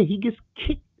 Yeah, he gets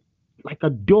kicked like a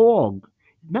dog.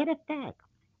 Matter of fact,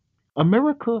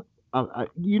 America.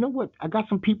 You know what? I got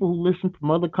some people who listen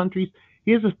from other countries.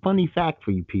 Here's a funny fact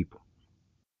for you people,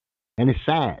 and it's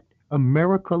sad.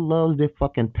 America loves their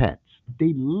fucking pets.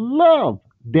 They love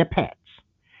their pets.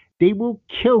 They will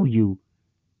kill you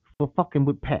for fucking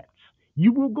with pets.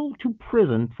 You will go to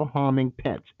prison for harming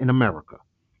pets in America.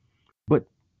 But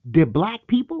they're black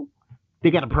people.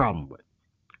 they got a problem with.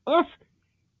 Us,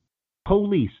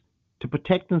 police, to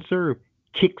protect and serve,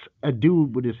 kicks a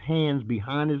dude with his hands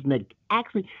behind his neck.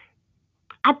 Actually,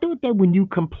 I thought that when you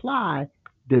comply,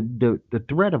 the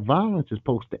threat of violence is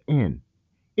supposed to end.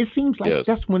 It seems like Yes.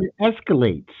 that's when it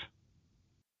escalates.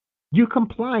 You're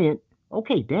compliant.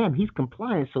 Okay, damn, he's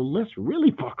compliant, so let's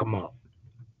really fuck him up.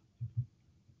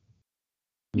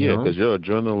 You Yeah, know? because your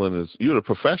adrenaline is you're a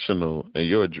professional and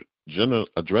your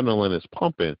adrenaline is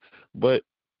pumping, but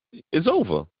it's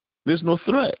over. There's no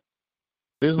threat.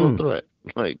 There's no Mm. threat.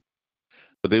 Like,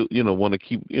 but they want to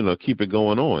keep it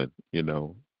going on.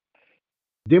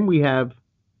 Then we have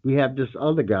this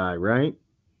other guy, right?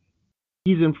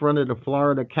 He's in front of the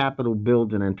Florida Capitol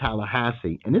building in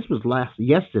Tallahassee, and this was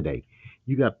yesterday.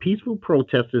 You got peaceful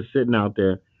protesters sitting out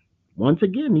there. Once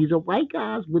again, these are white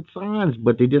guys with signs,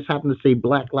 but they just happen to say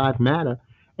Black Lives Matter.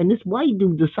 And this white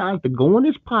dude decides to go in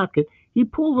his pocket. He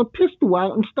pulls a pistol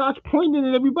out and starts pointing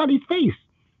at everybody's face.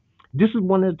 This is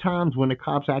one of the times when the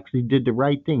cops actually did the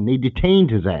right thing. They detained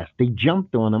his ass. They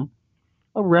jumped on him,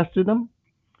 arrested him.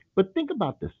 But think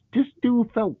about this. This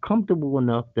dude felt comfortable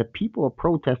enough that people are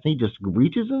protesting. He just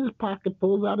reaches in his pocket,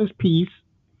 pulls out his piece,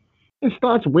 and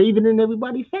starts waving in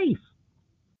everybody's face.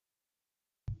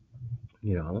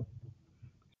 You know.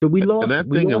 So we And lost. that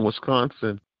We thing in lost.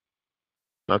 Wisconsin,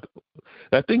 not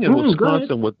that thing in Go ahead.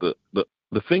 Wisconsin with the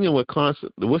thing in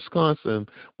Wisconsin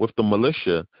with the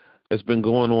militia has been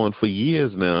going on for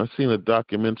years now. I've seen a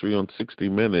documentary on 60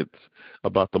 Minutes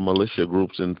about the militia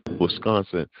groups in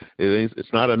Wisconsin.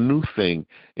 It's not a new thing.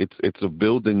 It's a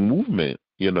building movement,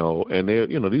 and they're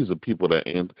these are people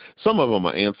that some of them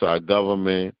are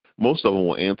anti-government. Most of them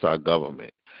were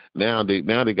anti-government. Now they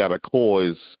got a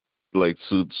cause like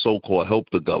to so-called help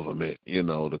the government,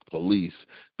 the police,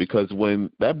 because when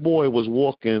that boy was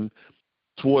walking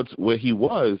towards where he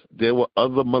was, there were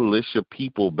other militia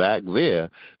people back there,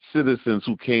 citizens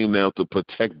who came now to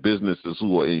protect businesses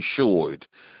who were insured.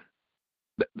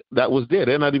 That was there.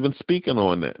 They're not even speaking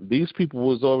on that. These people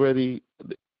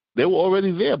they were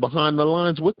already there behind the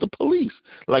lines with the police.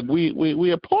 Like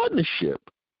we a partnership.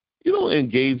 You don't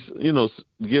engage,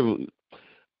 give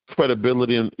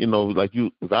credibility and like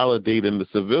you validating the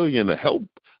civilian to help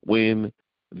when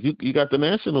you got the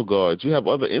National Guards. You have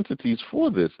other entities for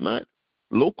this, not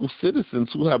local citizens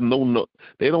who have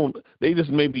they just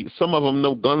maybe some of them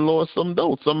know gun laws, some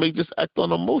don't. Some may just act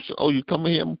on emotion. Oh, you come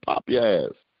in here and pop your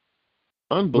ass.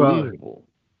 But Unbelievable.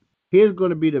 here's going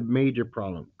to be the major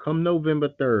problem. Come November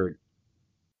 3rd,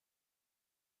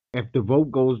 if the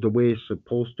vote goes the way it's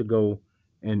supposed to go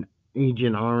and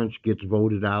Agent Orange gets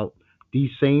voted out, these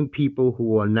same people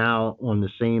who are now on the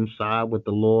same side with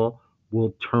the law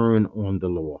will turn on the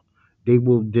law. They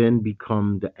will then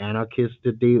become the anarchists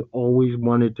that they always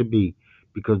wanted to be,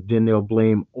 because then they'll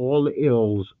blame all the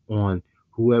ills on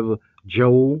whoever,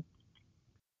 Joe,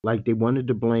 like they wanted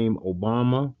to blame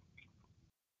Obama,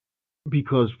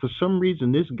 because for some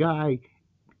reason this guy,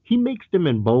 he makes them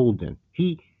emboldened.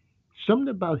 Something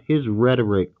about his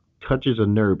rhetoric touches a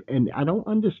nerve, and I don't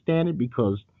understand it,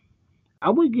 because I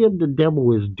would give the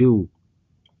devil his due,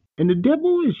 and the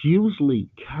devil is usually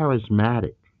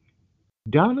charismatic.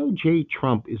 Donald J.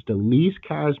 Trump is the least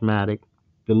charismatic,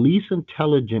 the least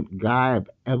intelligent guy I've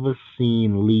ever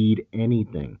seen lead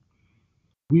anything.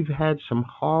 We've had some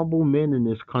horrible men in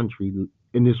this country,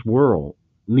 in this world,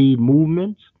 lead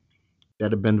movements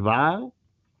that have been vile.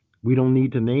 We don't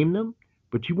need to name them.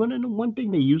 But you want to know one thing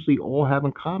they usually all have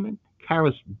in common?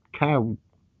 Char-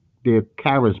 they're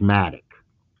charismatic.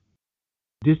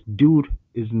 This dude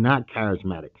is not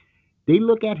charismatic. They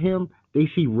look at him, they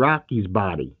see Rocky's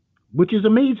body, which is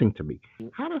amazing to me.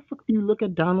 How the fuck do you look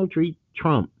at Donald J.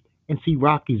 Trump and see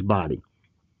Rocky's body?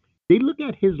 They look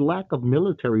at his lack of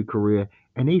military career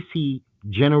and they see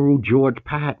General George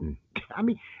Patton. I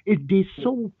mean, they're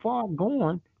so far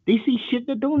gone, they see shit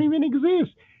that don't even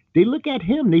exist. They look at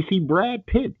him, they see Brad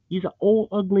Pitt. He's an old,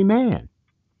 ugly man.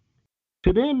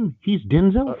 To them, he's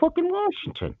Denzel fucking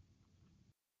Washington.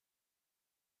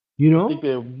 You I think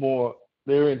know?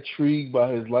 they're intrigued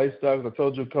by his lifestyle. 'Cause I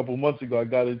told you a couple months ago I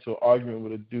got into an argument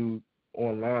with a dude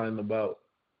online about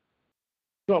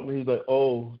Trump, and he's like,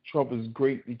 "Oh, Trump is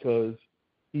great because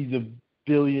he's a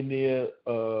billionaire.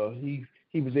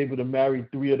 He was able to marry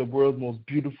three of the world's most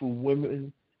beautiful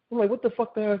women." I'm like, "What the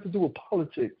fuck that has to do with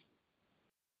politics?"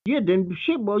 Yeah, then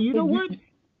shit, well, you know Like, what?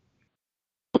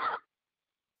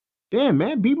 Damn,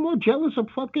 man, be more jealous of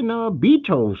fucking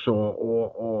Betos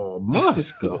or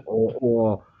Musk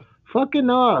or fucking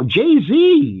Jay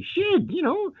Z. Shit,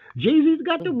 Jay Z's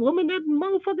got the woman that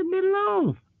motherfucker been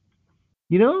love.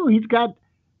 He's got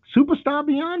Superstar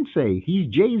Beyonce. He's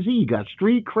Jay-Z, got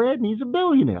street cred, and he's a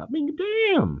billionaire. I mean,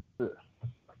 damn.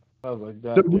 I was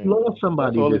like, So we goddamn. lost That's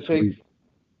somebody all this it takes. week.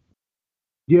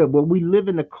 Yeah, well, we live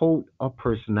in a cult of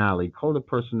personality. Cult of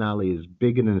personality is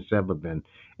bigger than it's ever been.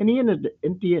 And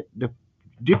the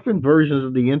different versions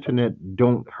of the internet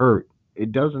don't hurt.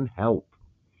 It doesn't help.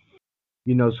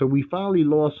 So we finally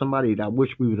lost somebody that I wish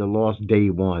we would have lost day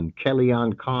one.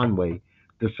 Kellyanne Conway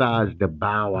decides to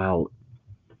bow out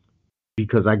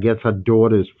because I guess her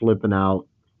daughter is flipping out,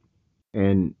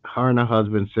 and her and her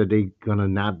husband said they're gonna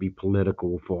not be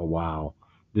political for a while.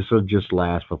 This will just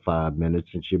last for 5 minutes,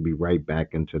 and she'll be right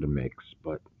back into the mix.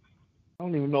 But I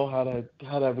don't even know how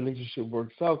that relationship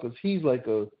works out because he's like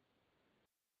a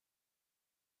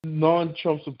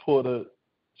non-Trump supporter.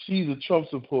 She's a Trump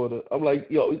supporter. I'm like,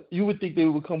 yo, you would think they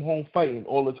would come home fighting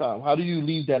all the time. How do you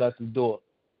leave that at the door?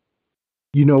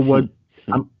 you know what?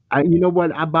 You know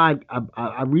what?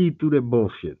 I read through their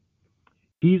bullshit.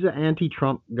 He's an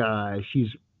anti-Trump guy. She's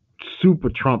super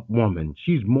Trump woman.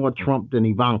 She's more Trump than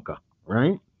Ivanka,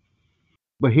 right?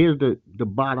 But here's the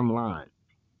bottom line.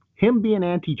 Him being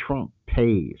anti-Trump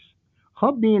pays.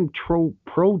 Her being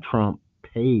pro-Trump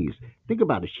pays. Think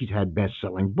about it. She's had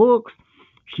best-selling books.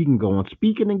 She can go on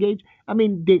speaking engage. I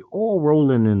mean, they all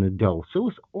rolling in the dough. So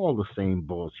it's all the same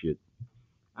bullshit.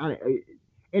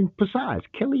 And besides,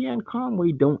 Kellyanne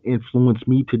Conway don't influence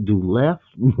me to do left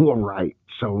nor right.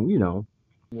 So,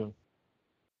 Yeah.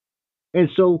 And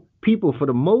so people, for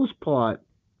the most part,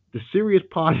 the serious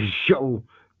part of the show,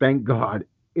 thank God,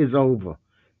 is over.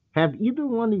 Have either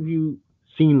one of you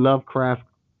seen Lovecraft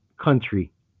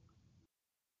Country?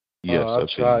 Yes, I I've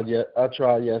seen tried. it. I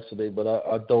tried yesterday, but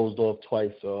I dozed off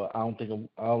twice, so I don't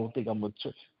think I'm gonna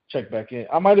check back in.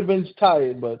 I might have been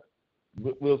tired, but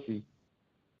we'll see.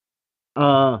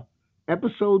 Uh,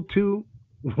 episode 2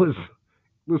 was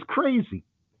was crazy.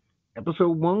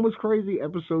 Episode 1 was crazy.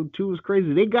 Episode 2 was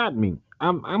crazy. They got me.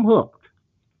 I'm hooked.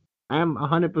 I'm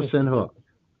 100% hooked.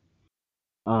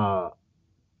 Uh,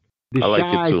 the I like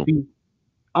it shy too. see.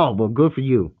 Oh well, good for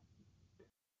you.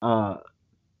 Uh,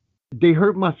 they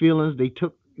hurt my feelings. They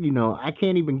took. I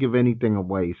can't even give anything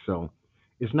away. So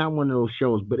it's not one of those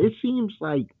shows. But it seems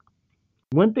like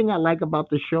one thing I like about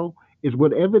the show is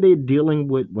whatever they're dealing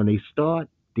with when they start,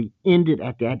 they end it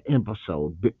at that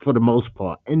episode for the most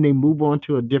part, and they move on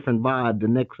to a different vibe the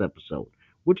next episode,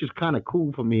 which is kind of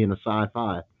cool for me in a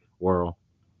sci-fi world.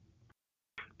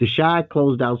 The Shy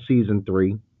closed out season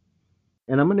 3,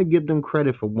 and I'm gonna give them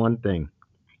credit for one thing.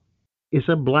 It's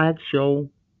a black show.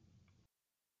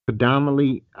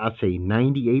 Predominantly, I'd say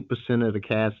 98% of the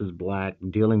cast is black,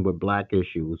 dealing with black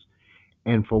issues.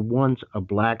 And for once, a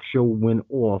black show went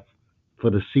off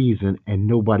for the season and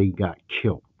nobody got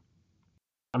killed.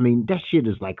 I mean, that shit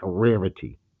is like a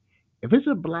rarity. If it's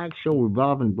a black show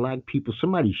involving black people,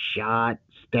 somebody shot,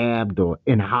 stabbed, or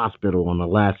in hospital on the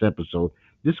last episode.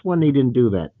 This one, they didn't do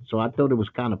that. So I thought it was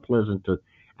kind of pleasant to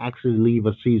actually leave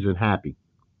a season happy.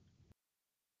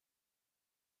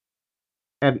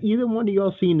 Have either one of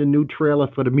y'all seen the new trailer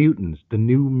for the Mutants, the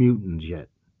New Mutants yet?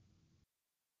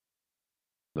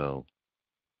 No.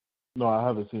 No, I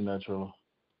haven't seen that trailer.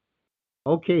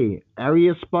 Okay,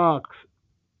 Arya Sparks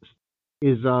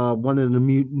is one of the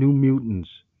New Mutants,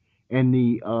 and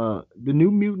the New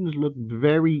Mutants look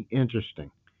very interesting.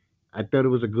 I thought it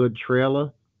was a good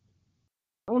trailer.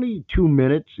 Only 2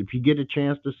 minutes. If you get a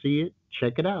chance to see it,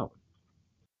 check it out.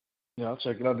 Yeah, I'll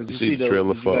check it out. You see the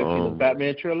trailer Did you for guys see the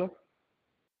Batman trailer?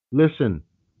 Listen,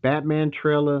 Batman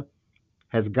trailer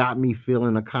has got me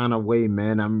feeling a kind of way,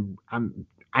 man. I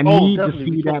Oh, need to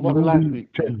definitely. We see talked that about it last movie week.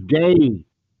 Yeah. today.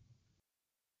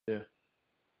 Yeah.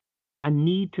 I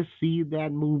need to see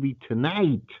that movie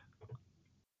tonight.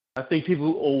 I think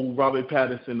people owe Robert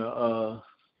Pattinson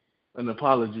an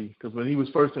apology because when he was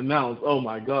first announced, oh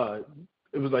my God,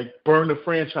 it was like burn the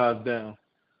franchise down.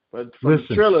 But from the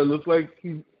Listen, trailer, it looks like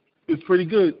it's pretty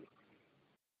good.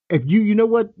 if you know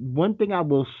what, one thing I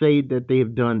will say that they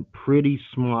have done pretty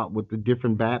smart with the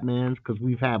different Batmans, because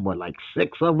we've had what, like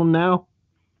 6 of them now.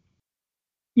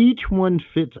 Each one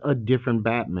fits a different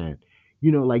Batman.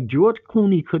 Like George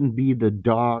Clooney couldn't be the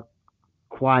dark,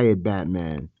 quiet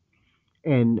Batman,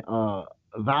 and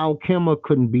Val Kilmer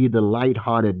couldn't be the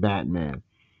light-hearted Batman.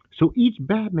 So each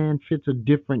Batman fits a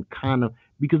different kind of,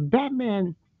 because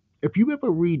Batman. If you ever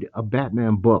read a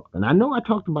Batman book, and I know I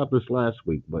talked about this last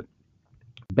week, but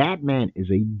Batman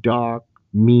is a dark,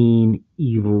 mean,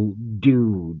 evil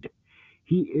dude.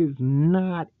 He is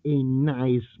not a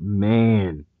nice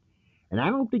man. And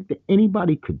I don't think that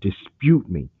anybody could dispute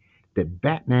me that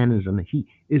Batman he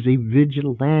is a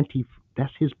vigilante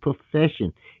That's his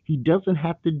profession. He doesn't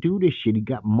have to do this shit. He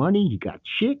got money, he got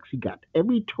chicks, he got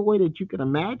every toy that you can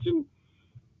imagine,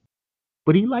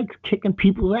 but he likes kicking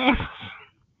people's asses.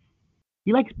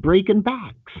 He likes breaking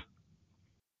backs,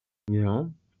 you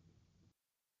know?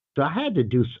 So I had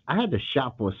to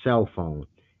shop for a cell phone.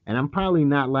 And I'm probably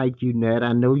not like you, Ned.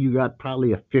 I know you got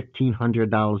probably a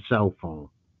 $1,500 cell phone,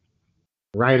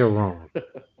 right or wrong.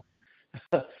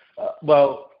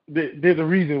 Well, there's a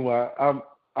reason why I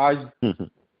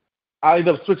I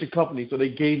ended up switching companies, so they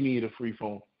gave me the free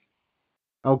phone.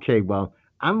 Okay, well,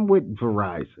 I'm with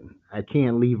Verizon. I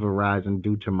can't leave Verizon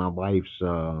due to my wife's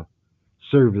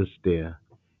service there.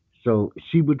 So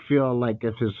she would feel like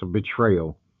if it's a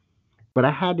betrayal. But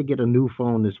I had to get a new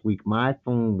phone this week. My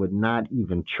phone would not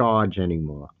even charge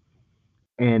anymore.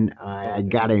 And I Okay.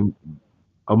 got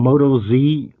a Moto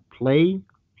Z Play.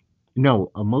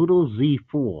 No, a Moto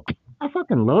Z4. I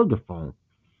fucking love the phone.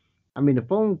 I mean, the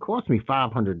phone cost me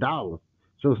 $500.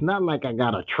 So it's not like I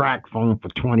got a track phone for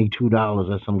 $22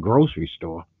 at some grocery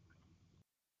store,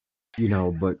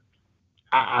 but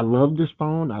I love this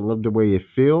phone. I love the way it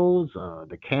feels.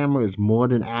 The camera is more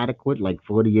than adequate, like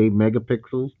 48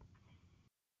 megapixels,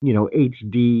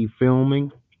 HD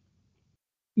filming,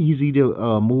 easy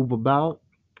to move about.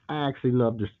 I actually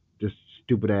love this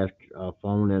stupid ass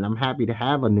phone, and I'm happy to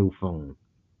have a new phone.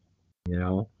 You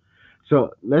know,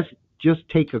 so let's just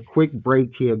take a quick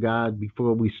break here, guys,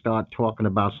 before we start talking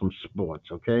about some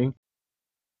sports. Okay.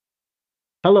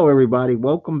 Hello, everybody.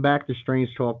 Welcome back to Strange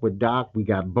Talk with Doc. We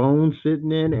got Bones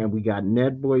sitting in, and we got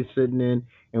Ned Boy sitting in,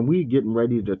 and we getting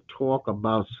ready to talk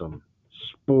about some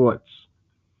sports.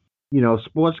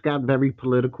 Sports got very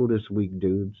political this week,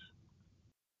 dudes.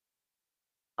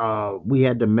 We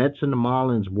had the Mets and the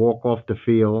Marlins walk off the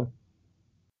field.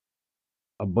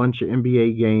 A bunch of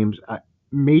NBA games,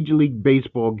 Major League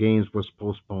Baseball games was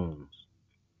postponed.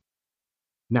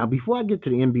 Now, before I get to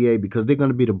the NBA, because they're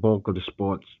going to be the bulk of the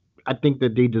sports, I think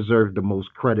that they deserve the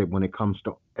most credit when it comes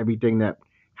to everything that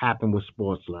happened with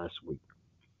sports last week.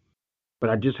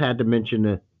 But I just had to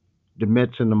mention the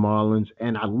Mets and the Marlins,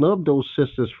 and I love those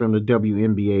sisters from the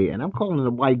WNBA, and I'm calling them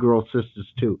the white girl sisters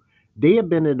too. They have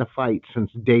been in the fight since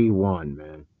day one,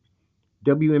 man.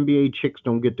 WNBA chicks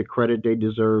don't get the credit they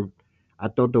deserve. I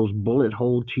thought those bullet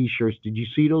hole T-shirts. Did you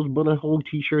see those bullet hole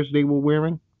T-shirts they were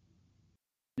wearing?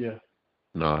 Yeah.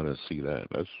 No, I didn't see that.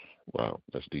 That's wow.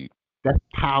 That's deep. That's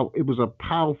pow. It was a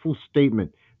powerful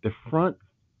statement. The front,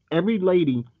 every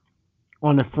lady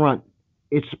on the front,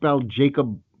 it spelled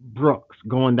Jacob Brooks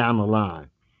going down the line.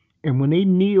 And when they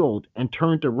kneeled and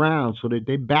turned around so that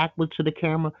they backwards to the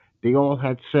camera, they all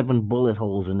had 7 bullet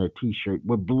holes in their T-shirt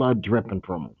with blood dripping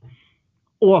from them.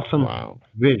 Awesome Wow.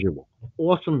 visual.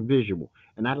 Awesome visual.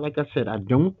 And like I said, I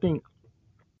don't think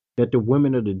that the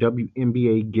women of the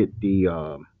WNBA get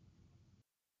the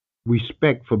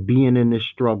respect for being in this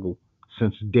struggle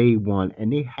since day one,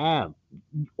 and they have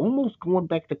almost going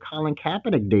back to Colin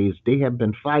Kaepernick days. They have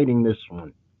been fighting this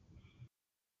one.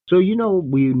 So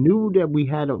we knew that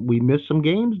we missed some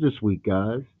games this week,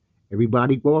 guys.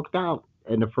 Everybody walked out,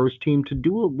 and the first team to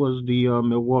do it was the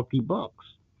Milwaukee Bucks.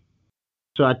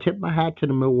 So I tip my hat to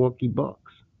the Milwaukee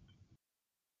Bucks.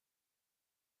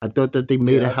 I thought that they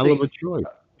made a Yeah, hell of a choice.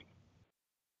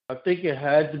 I think it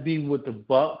had to be with the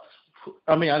Bucks.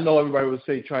 I mean, I know everybody would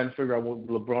say trying to figure out what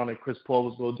LeBron and Chris Paul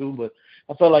was going to do, but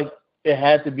I felt like it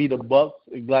had to be the Bucks.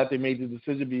 I'm glad they made the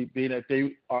decision, being that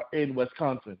they are in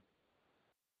Wisconsin.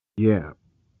 Yeah,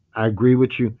 I agree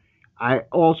with you. I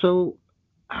also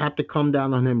have to come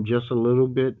down on him just a little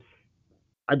bit.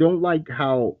 I don't like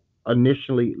how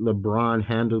initially LeBron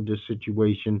handled this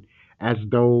situation as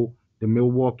though the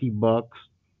Milwaukee Bucks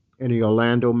and the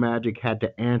Orlando Magic had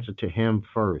to answer to him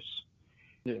first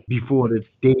Yeah. before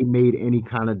they made any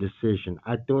kind of decision.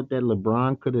 I thought that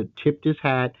LeBron could have tipped his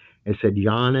hat and said,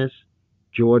 Giannis,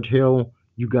 George Hill,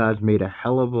 you guys made a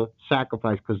hell of a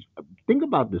sacrifice. Because think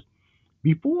about this.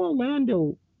 Before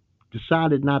Orlando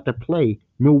decided not to play,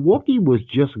 Milwaukee was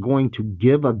just going to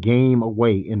give a game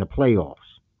away in the playoffs.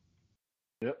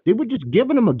 Yep. They were just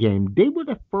giving them a game. They were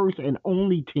the first and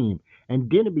only team. And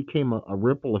then it became a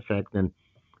ripple effect. And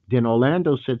then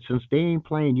Orlando said, since they ain't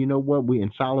playing, you know what? We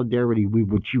in solidarity, we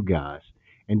with you guys.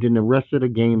 And then the rest of the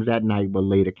games that night were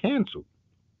later canceled.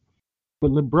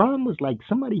 But LeBron was like,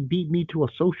 somebody beat me to a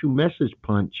social message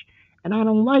punch, and I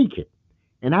don't like it.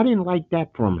 And I didn't like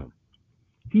that from him.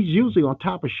 He's usually on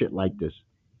top of shit like this.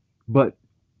 But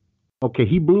okay,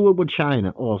 he blew it with China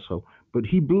also, but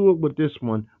he blew it with this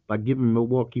one by giving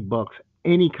Milwaukee Bucks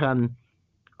any kind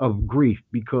of grief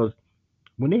because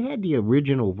when they had the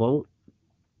original vote,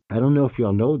 I don't know if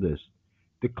y'all know this,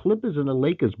 the Clippers and the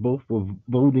Lakers both were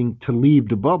voting to leave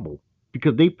the bubble.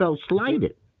 because they felt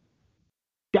slighted.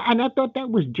 And I thought that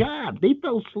was job. They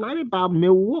felt slighted by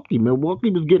Milwaukee.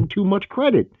 Milwaukee was getting too much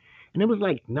credit. And it was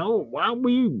like, no, why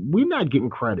we not getting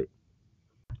credit?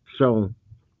 So,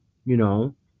 you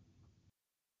know,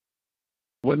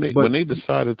 when but they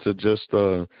decided to just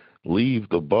leave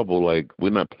the bubble, like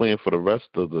we're not playing for the rest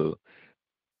of the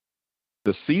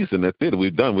season. That's it.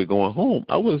 We're done. We're going home.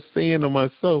 I was saying to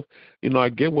myself, I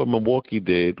get what Milwaukee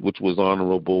did, which was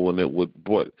honorable, and it would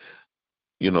brought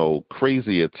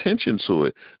crazy attention to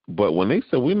it. But when they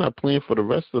said we're not playing for the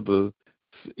rest of the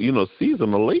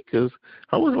season, the Lakers,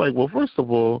 I was like, well, first of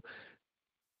all,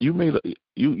 you made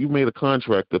a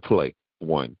contract to play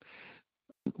one.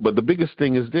 But the biggest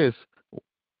thing is this,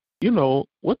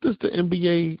 what is the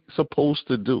NBA supposed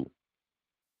to do?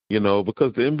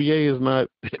 Because the NBA is not,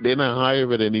 they're not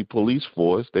hiring any police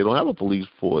force. They don't have a police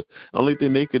force. Only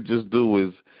thing they could just do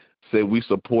is say, we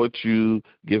support you,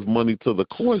 give money to the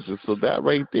causes. So that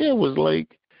right there was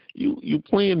like, you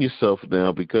playing yourself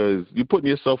now, because you're putting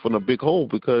yourself in a big hole,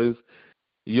 because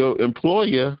your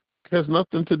employer has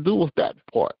nothing to do with that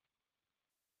part.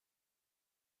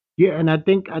 yeah, and I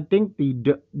think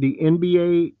the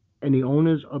NBA and the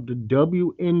owners of the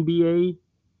WNBA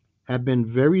have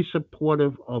been very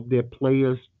supportive of their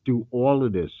players through all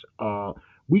of this.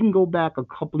 We can go back a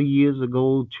couple of years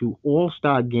ago to All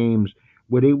Star games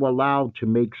where they were allowed to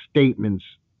make statements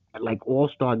like All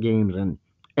Star games and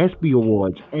ESPY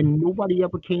awards, and nobody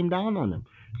ever came down on them.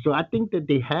 So I think that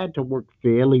they had to work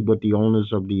fairly with the owners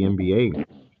of the NBA,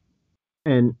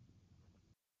 and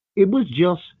it was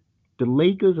just the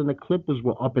Lakers and the Clippers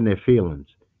were up in their feelings.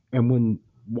 And when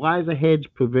wiser heads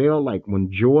prevail, like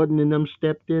when Jordan and them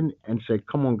stepped in and said,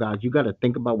 "Come on, guys, you got to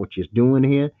think about what you're doing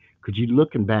here because you're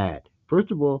looking bad." First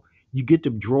of all, you get to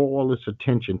draw all this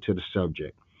attention to the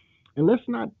subject. And let's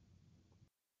not.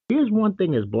 Here's one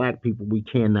thing as black people we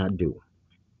cannot do.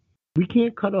 We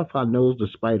can't cut off our nose to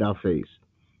spite our face.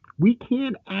 We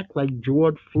can't act like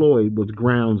George Floyd was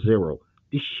ground zero.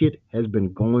 This shit has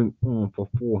been going on for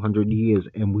 400 years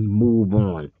and we move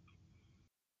on.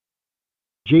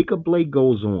 Jacob Blake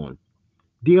goes on.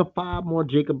 There are five more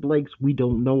Jacob Blakes we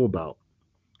don't know about.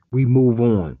 We move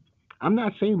on. I'm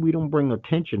not saying we don't bring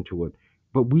attention to it,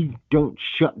 but we don't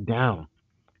shut down.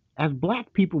 As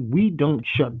black people, we don't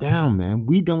shut down, man.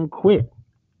 We don't quit.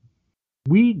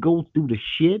 We go through the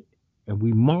shit and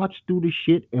we march through the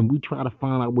shit and we try to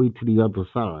find our way to the other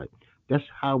side. That's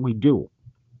how we do.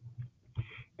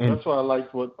 And That's why I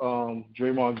liked what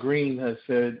Draymond Green has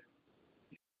said.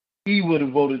 He would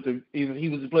have voted to, even he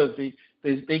was the player.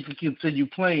 They could continue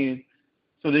playing,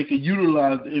 so they could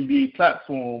utilize the NBA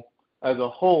platform as a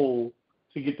whole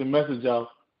to get the message out,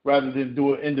 rather than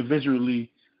do it individually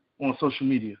on social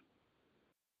media.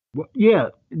 yeah,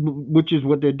 which is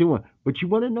what they're doing. But you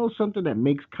want to know something that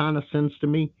makes kind of sense to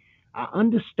me? I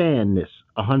understand this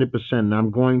 100%, and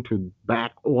I'm going to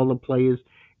back all the players,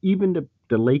 even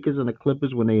the Lakers and the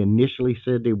Clippers when they initially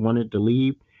said they wanted to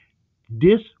leave.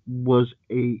 This was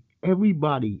a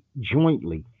everybody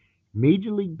jointly,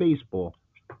 Major League Baseball,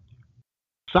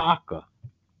 soccer,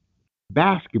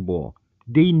 basketball.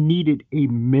 They needed a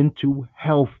mental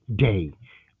health day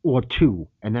or two,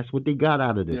 and that's what they got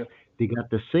out of this. Yeah. They got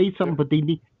to say Yeah. something, but they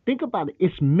need think about it.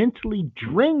 It's mentally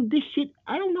drained. This shit.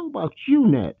 I don't know about you,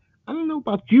 Ned. I don't know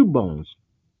about you, Bones.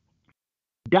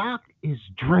 Doc is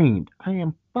drained. I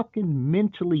am fucking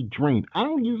mentally drained. I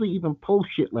don't usually even post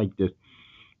shit like this,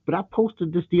 but I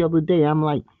posted this the other day. I'm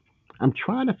like, I'm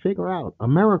trying to figure out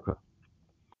America.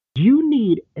 Do you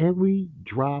need every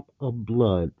drop of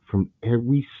blood from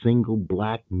every single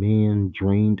black man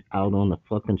drained out on the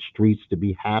fucking streets to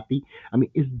be happy? I mean,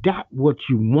 is that what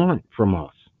you want from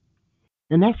us?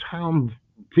 And that's how I'm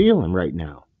feeling right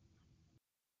now.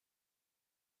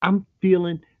 I'm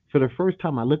feeling, for the first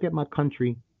time, I look at my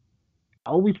country, I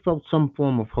always felt some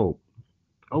form of hope.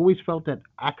 I always felt that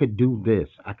I could do this,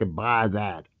 I could buy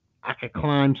that, I could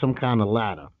climb some kind of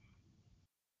ladder.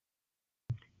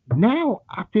 Now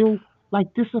I feel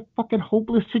like this is a fucking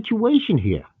hopeless situation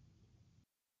here.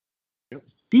 Yep.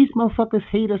 These motherfuckers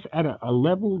hate us at a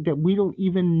level that we don't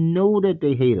even know that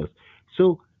they hate us.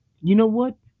 So, you know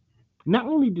what? Not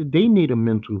only did they need a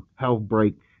mental health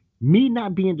break, me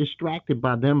not being distracted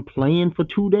by them playing for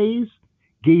 2 days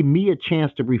gave me a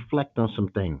chance to reflect on some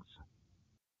things.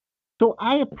 So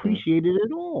I Mhm. appreciated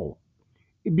it all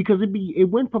because it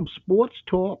went from sports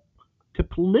talk to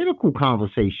political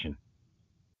conversation.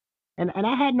 And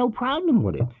I had no problem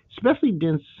with it, especially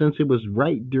then, since it was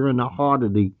right during the heart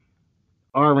of the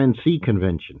RNC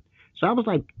convention. So I was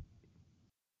like,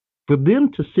 for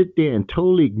them to sit there and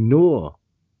totally ignore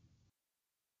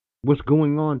what's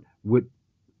going on with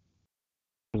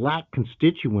black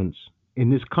constituents in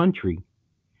this country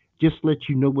just let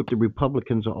you know what the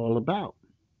Republicans are all about.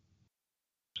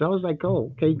 So I was like,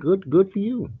 oh, okay, good for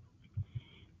you.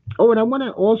 Oh, and I want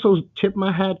to also tip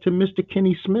my hat to Mr.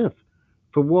 Kenny Smith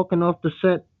for walking off the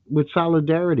set with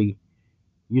solidarity,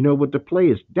 with the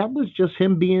players. That was just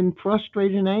him being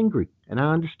frustrated and angry. And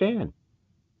I understand.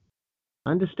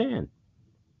 I understand.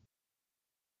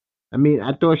 I mean,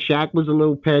 I thought Shaq was a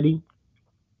little petty.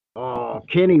 Oh,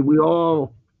 Kenny, we're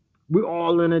all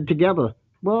in it together.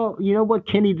 Well, you know what?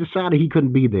 Kenny decided he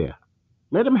couldn't be there.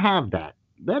 Let him have that.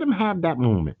 Let him have that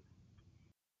moment.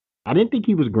 I didn't think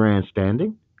he was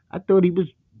grandstanding. I thought he was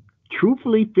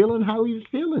truthfully feeling how he was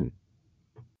feeling.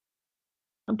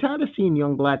 I'm tired of seeing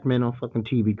young black men on fucking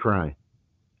TV crying.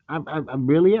 I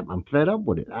really am. I'm fed up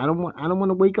with it. I don't want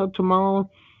to wake up tomorrow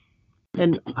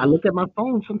and I look at my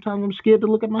phone. Sometimes I'm scared to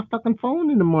look at my fucking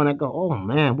phone in the morning. I go, oh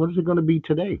man, what is it going to be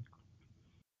today?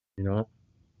 You know.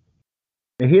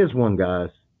 And here's one, guys.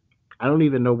 I don't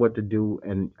even know what to do,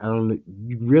 and I don't.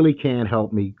 You really can't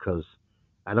help me because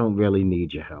I don't really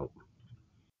need your help.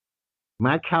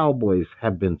 My Cowboys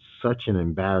have been such an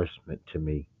embarrassment to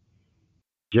me,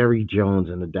 Jerry Jones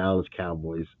and the Dallas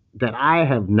Cowboys, that I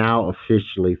have now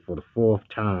officially, for the fourth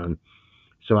time,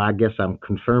 so I guess I'm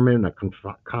confirming a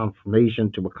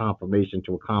confirmation to a confirmation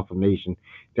to a confirmation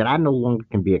that I no longer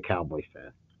can be a Cowboy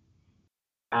fan.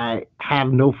 I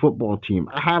have no football team.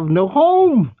 I have no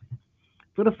home.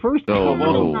 For the first No, time in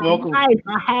Welcome, no. my welcome. life,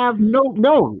 I have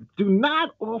no. Do not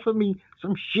offer me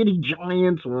some shitty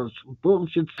Giants or some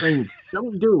bullshit Saints.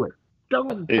 Don't do it.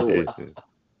 Don't do it.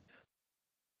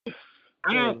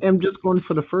 I Um, am just going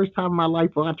for the first time in my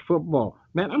life watch football.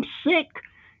 Man, I'm sick.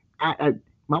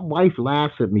 My wife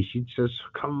laughs at me. She says,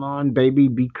 "Come on, baby,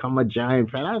 become a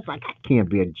Giant fan." I was like, I can't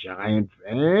be a Giant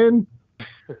fan.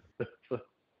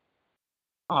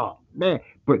 Oh man,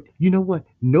 but you know what?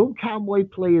 No Cowboy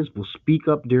players will speak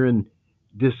up during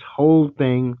this whole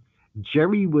thing.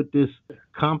 Jerry with this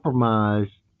compromise,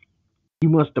 he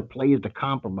wants the players to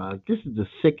compromise. This is the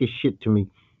sickest shit to me.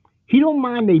 He don't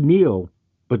mind they kneel,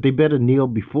 but they better kneel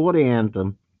before the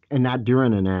anthem and not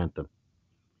during an anthem.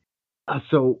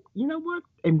 So you know what?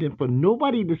 And then for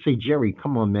nobody to say, Jerry,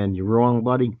 come on, man, you're wrong,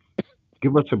 buddy.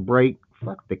 Give us a break.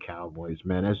 Fuck the Cowboys,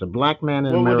 man. As a black man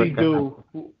in what would he America,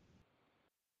 do?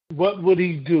 What would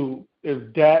he do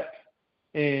if Dak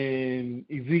and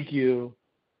Ezekiel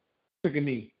took a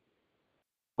knee?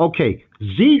 okay,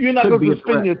 You're Zeke not could going be to a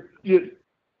suspend threat. your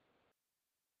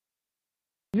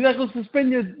you're not going to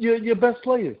suspend your best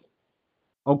players.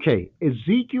 Okay,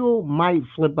 Ezekiel might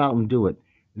flip out and do it.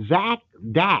 Zach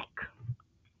Dak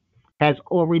has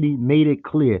already made it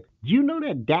clear. Do you know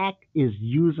that Dak is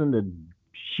using the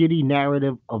shitty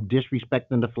narrative of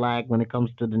disrespecting the flag when it comes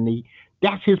to the knee?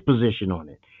 That's his position on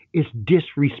it. It's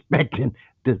disrespecting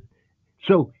the.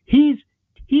 So he's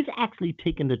actually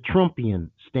taking the Trumpian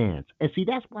stance, and see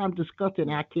that's why I'm disgusted.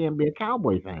 And I can't be a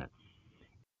Cowboy fan.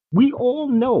 We all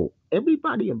know,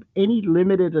 everybody of any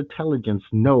limited intelligence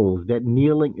knows that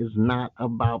kneeling is not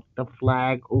about the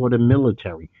flag or the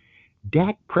military.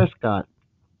 Dak Prescott,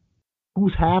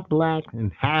 who's half black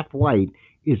and half white,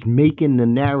 is making the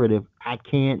narrative I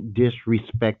can't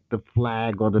disrespect the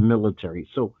flag or the military.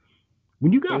 So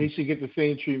when you So got, he should get the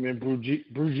same treatment Drew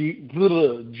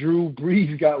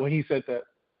Brees got when he said that.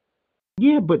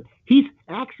 yeah, but he's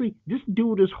actually, this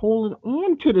dude is holding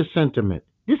on to the sentiment.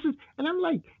 This is, and I'm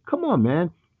like, come on,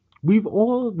 man. We've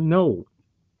all know.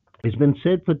 It's been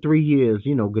said for 3 years,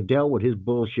 Goodell with his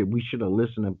bullshit, we should have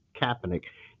listened to Kaepernick.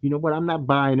 You know what? I'm not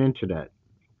buying into that.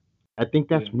 I think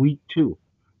Yeah. that's weak too.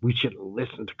 We should have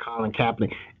listened to Colin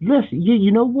Kaepernick. Listen,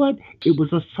 you know what? It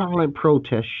was a silent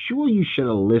protest. Sure, you should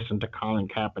have listened to Colin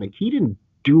Kaepernick. He didn't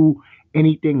do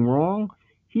anything wrong.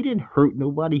 He didn't hurt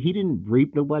nobody. He didn't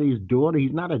rape nobody's daughter.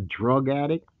 He's not a drug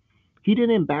addict. He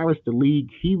didn't embarrass the league.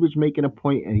 He was making a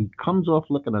point, and he comes off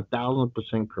looking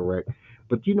 1,000% correct.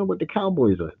 But you know what? The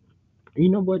Cowboys are. You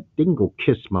know what? They can go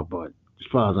kiss my butt, as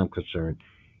far as I'm concerned.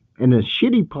 And the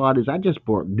shitty part is, I just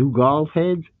bought new golf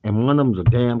heads, and one of them's a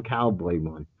damn cowboy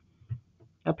one.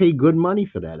 I paid good money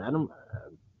for that. I don't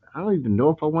even know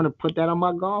if I want to put that on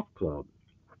my golf club.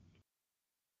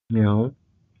 You know.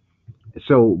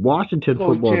 So Washington So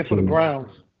he football cheered for the team.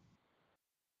 Browns.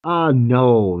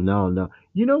 No, no, no.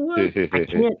 You know what?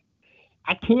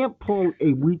 I can't pull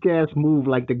a weak ass move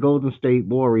like the Golden State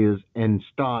Warriors and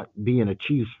start being a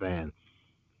Chiefs fan.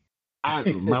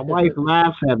 My wife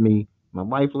laughs at me. My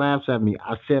wife laughs at me.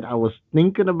 I said I was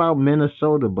thinking about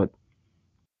Minnesota, but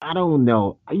I don't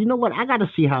know. You know what? I got to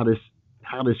see how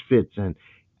this fits, and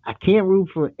I can't root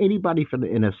for anybody from the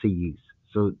NFC East.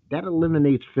 So that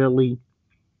eliminates Philly.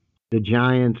 the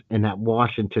Giants and that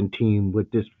Washington team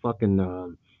with this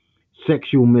fucking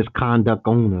sexual misconduct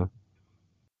owner.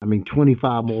 I mean,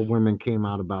 25 more women came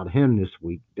out about him this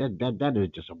week. That is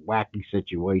just a wacky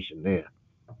situation there.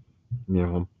 You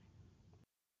know,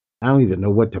 I don't even know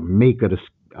what to make of this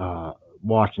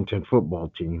Washington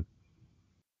football team,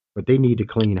 but they need to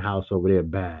clean house over there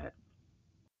bad.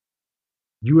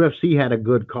 UFC had a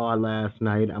good card last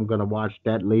night. I'm gonna watch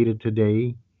that later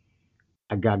today.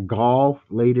 I got golf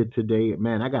later today.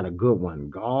 Man, I got a good one.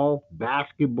 Golf,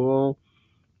 basketball,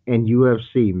 and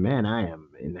UFC. Man, I am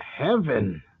in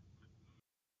heaven.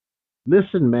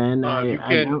 Listen, man, You I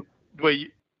can't don't.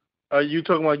 wait. Are you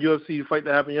talking about UFC fight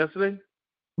that happened yesterday?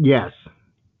 Yes.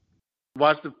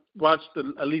 Watch the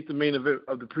at least the main event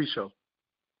of the pre-show.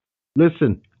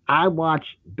 Listen, I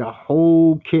watched the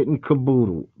whole kit and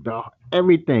caboodle, the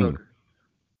everything. Okay.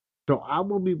 So I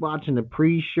will be watching the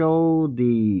pre-show,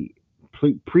 the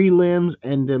prelims,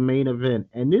 and the main event.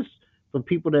 And this, for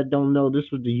people that don't know, this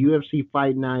was the UFC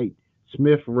Fight Night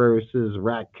Smith versus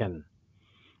Ratkin.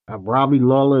 Robbie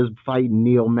Lawler is fighting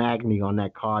Neil Magny on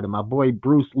that card, and my boy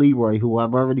Bruce Leroy, who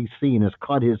I've already seen has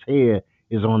cut his hair,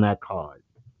 is on that card.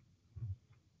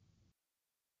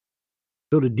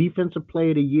 So the defensive player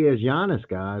of the year is Giannis,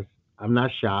 guys. I'm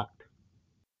not shocked.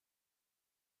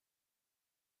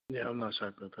 Yeah, I'm not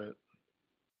shocked about that.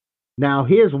 Now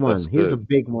here's one. That's Here's a good.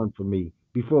 big one for me.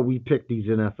 Before we pick these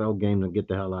NFL games and get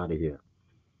the hell out of here,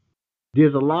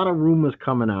 there's a lot of rumors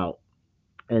coming out,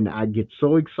 and I get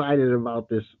so excited about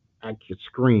this I could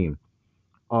scream,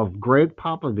 of Greg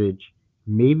Popovich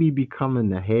maybe becoming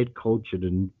the head coach of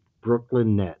the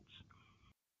Brooklyn Nets.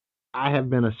 I have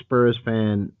been a Spurs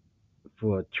fan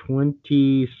for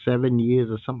 27 years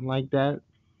or something like that.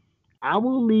 I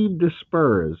will leave the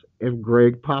Spurs if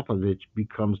Greg Popovich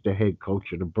becomes the head coach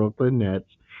of the Brooklyn Nets,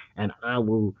 and I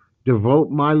will devote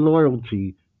my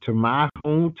loyalty to my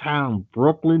hometown,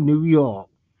 Brooklyn, New York,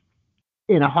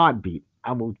 in a heartbeat.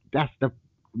 I will. That's the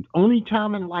only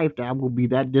time in life that I will be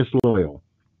that disloyal.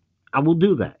 I will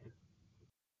do that.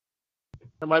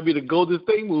 That might be the Golden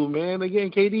State move, man. They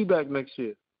getting KD back next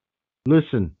year.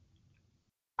 Listen,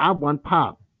 I want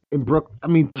Pop in Brook. I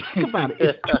mean, think about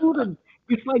it. It's two.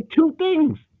 It's like two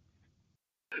things.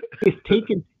 It's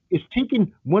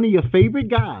taking one of your favorite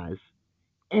guys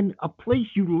and a place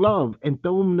you love and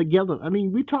throw them together. I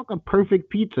mean, we're talking perfect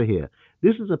pizza here.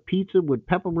 This is a pizza with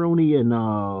pepperoni and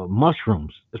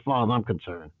mushrooms, as far as I'm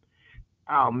concerned.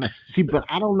 See, but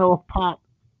I don't know if Pop.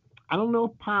 I don't know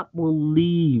if Pop will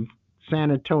leave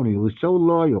San Antonio. He's so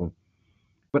loyal,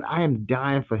 but I am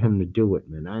dying for him to do it,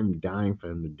 man. I am dying for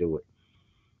him to do it.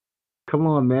 Come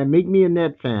on, man, make me a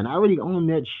net fan. I already own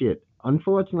that shit.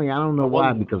 Unfortunately, I don't know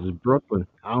why Well, because it's Brooklyn.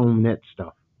 I own that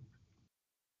stuff.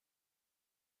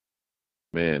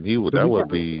 Man, he would. So That we got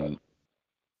would be.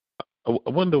 I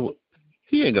wonder.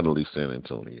 He ain't gonna leave San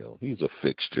Antonio. He's a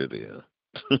fixture there.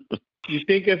 you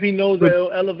think if he knows but that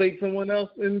he'll elevate someone else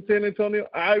in San Antonio?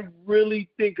 I really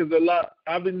think there's a lot.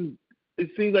 It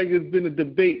seems like there's been a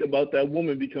debate about that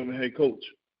woman becoming head coach.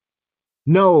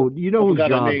 no, you I know whose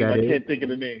forgot her job name. that I is. can't think of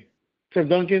the name. Tim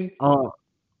Duncan? Uh,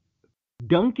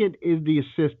 Duncan is the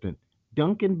assistant.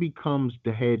 Duncan becomes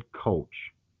the head coach.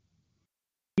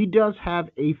 He does have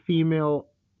a female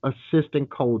assistant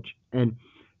coach, and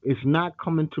it's not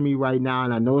coming to me right now.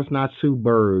 And I know it's not Sue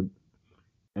Bird,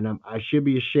 and I should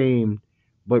be ashamed,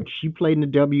 but she played in the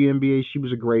WNBA. She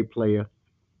was a great player.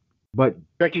 But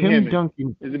Becky Tim Hammond.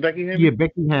 Duncan, Is it Becky yeah, Hammond?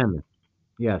 Becky Hammond,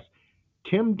 yes.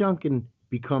 Tim Duncan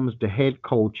becomes the head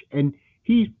coach, and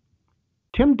he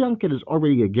Tim Duncan is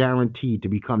already a guaranteed to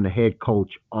become the head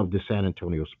coach of the San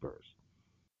Antonio Spurs.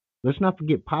 Let's not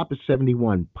forget, Pop is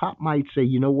 71. Pop might say,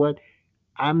 you know what?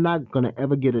 I'm not going to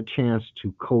ever get a chance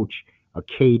to coach a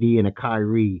KD and a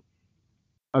Kyrie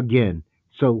again.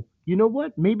 So, you know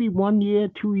what? Maybe 1 year,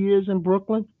 2 years in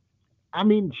Brooklyn. I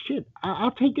mean, shit,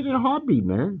 I'll take it in a heartbeat,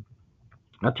 man.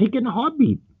 I'll take it in a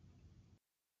heartbeat.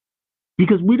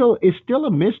 Because we don't, it's still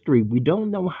a mystery. We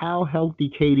don't know how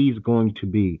healthy KD is going to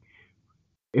be.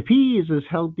 If he is as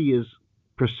healthy as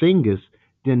Porzingis,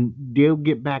 then they'll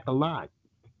get back a lot.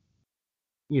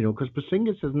 Because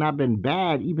Porzingis has not been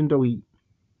bad, even though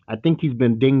I think he's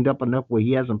been dinged up enough where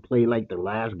he hasn't played like the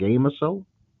last game or so.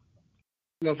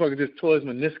 Motherfucker just tore his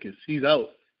meniscus. He's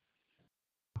out.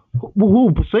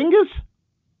 Who Porzingis?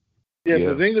 Yeah, Yeah.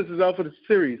 Porzingis is out for the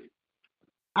series.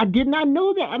 I did not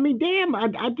know that. I mean, damn,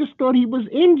 I just thought he was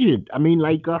injured. I mean,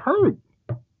 like hurt.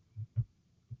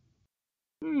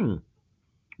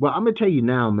 Well, I'm gonna tell you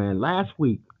now, man. Last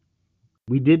week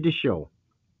we did the show.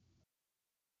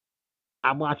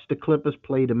 I watched the Clippers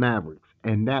play the Mavericks,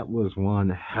 and that was one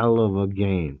hell of a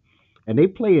game. And they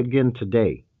play again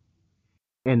today.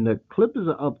 and the Clippers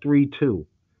are up 3-2. Do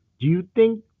you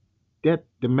think that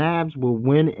the Mavs will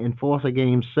win and force a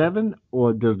game seven,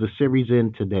 or does the series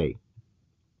end today?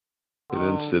 It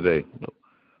ends today.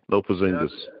 No Yeah,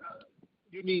 Porzingis.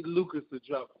 you need Lucas to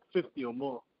drop 50 or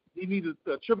more. He needs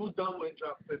a triple double and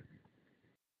drop 50.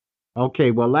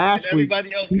 Okay, well, And last week,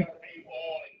 everybody else got to be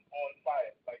on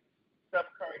fire. Like Steph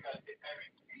Curry got to hit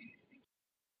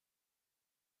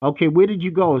every. okay, where did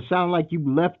you go? It sounded like you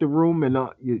left the room and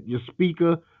your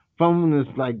speaker phone is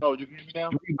like Oh, you can hear me now?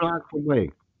 3 blocks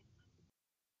away.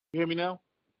 You hear me now?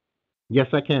 Yes,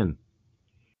 I can.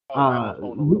 Oh, I have my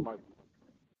phone over the mic.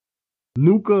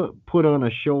 Luca put on a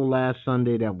show last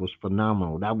Sunday that was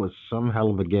phenomenal. That was some hell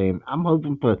of a game. I'm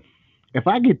hoping for if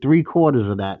I get 3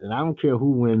 quarters of that, and I don't care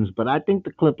who wins, but I think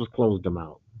the Clippers closed them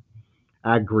out.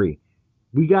 I agree.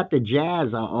 We got the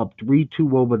Jazz are up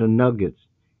 3-2 over the Nuggets,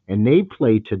 and they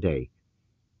play today.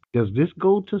 Does this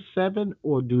go to seven,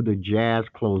 or do the Jazz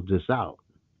close this out?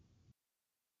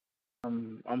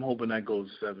 I'm hoping that goes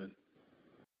 7.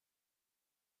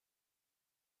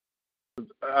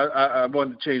 I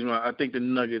wanted to change my. I think the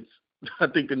Nuggets. I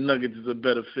think the Nuggets is a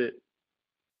better fit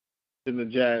than the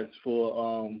Jazz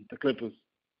for the Clippers.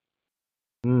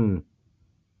 Hmm.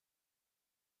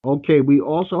 Okay, we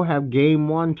also have game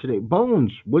one today.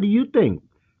 Bones, what do you think?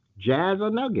 Jazz or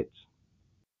Nuggets?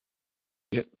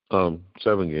 Yeah.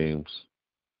 7 games.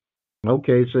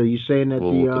 Okay, so you're saying that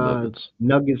We'll the with the Nuggets.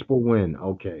 Nuggets will win.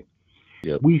 Okay.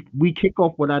 Yep. We kick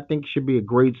off what I think should be a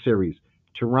great series.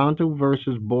 Toronto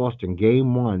versus Boston,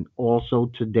 game one, also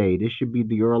today. This should be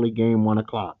the early game, 1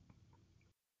 o'clock.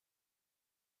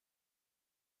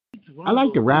 I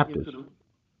like the Raptors. I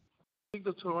think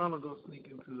the Toronto go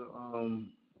sneak into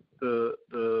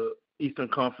the Eastern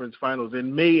Conference Finals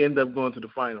and may end up going to the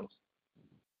finals.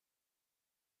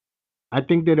 I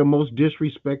think they're the most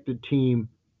disrespected team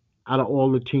out of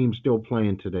all the teams still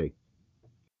playing today.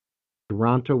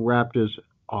 Toronto Raptors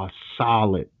are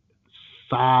solid,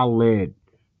 solid,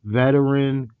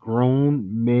 veteran,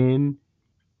 grown men.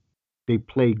 They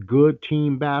play good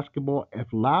team basketball. If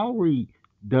Lowry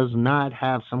does not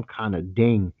have some kind of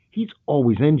ding, he's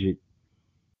always injured.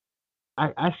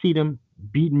 I see them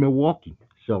beating Milwaukee.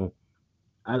 So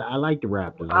I like the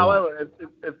Raptors a lot. However,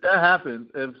 if that happens,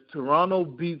 if Toronto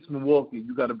beats Milwaukee,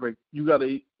 you got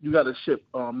to ship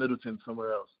Middleton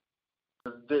somewhere else.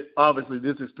 Obviously,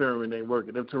 this experiment ain't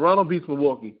working. If Toronto beats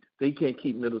Milwaukee, they can't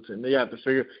keep Middleton. They have to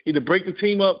figure either break the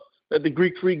team up, let the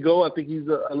Greek Freak go. I think he's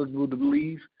eligible to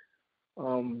leave.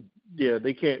 Yeah,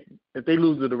 they can't. If they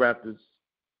lose to the Raptors,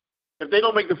 if they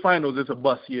don't make the finals, it's a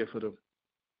bust year for them.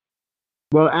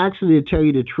 Well, actually, to tell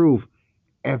you the truth,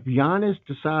 if Giannis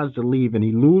decides to leave and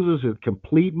he loses his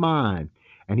complete mind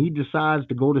and he decides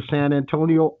to go to San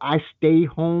Antonio, I stay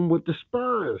home with the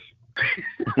Spurs.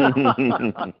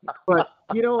 But,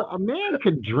 a man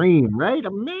can dream, right?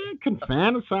 A man can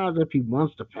fantasize if he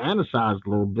wants to fantasize a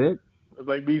little bit. It's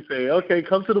like me saying, okay,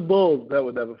 come to the Bulls. That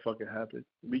would never fucking happen.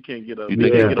 We can't get a You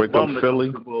think they'll break up bum to Philly?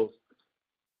 come to the Bulls.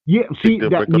 Yeah, see, They'll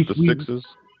break up the Sixers?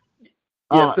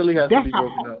 Yeah, Philly has to be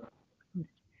broken up.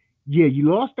 Yeah, you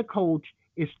lost the coach.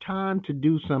 It's time to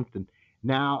do something.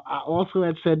 Now, I also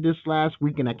had said this last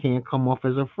week, and I can't come off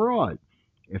as a fraud.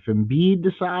 If Embiid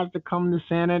decides to come to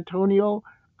San Antonio,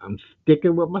 I'm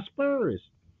sticking with my Spurs.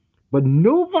 But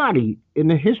nobody in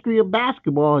the history of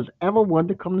basketball has ever wanted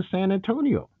to come to San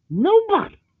Antonio.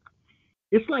 Nobody.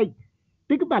 It's like,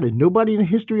 think about it. Nobody in the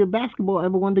history of basketball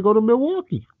ever wanted to go to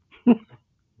Milwaukee.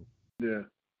 Yeah.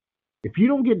 If you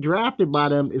don't get drafted by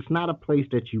them, it's not a place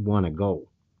that you want to go.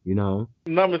 If I'm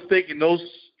not mistaken, those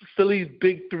Philly's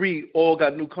big three all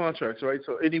got new contracts, right?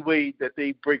 So any way that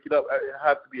they break it up, it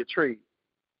has to be a trade.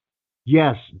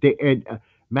 Yes.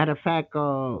 Matter of fact,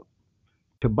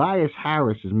 Tobias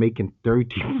Harris is making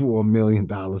 $34 million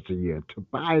a year.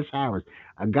 Tobias Harris,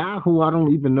 a guy who I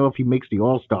don't even know if he makes the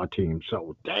All-Star team.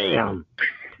 So, damn,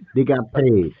 they got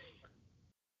paid.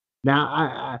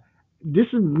 Now, this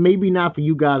is maybe not for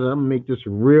you guys. I'm going to make this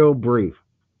real brief.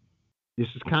 This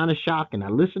is kind of shocking. I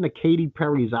listened to Katy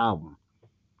Perry's album,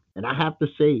 and I have to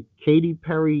say, Katy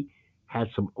Perry had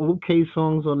some okay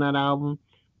songs on that album,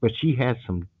 but she had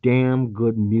some damn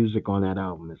good music on that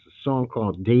album. It's a song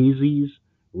called Daisies,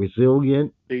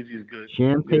 Resilient, Daisy is good.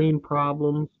 Champagne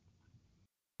Problems,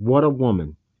 What a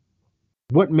Woman,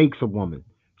 What Makes a Woman.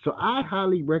 So I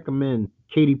highly recommend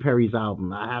Katy Perry's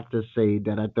album. I have to say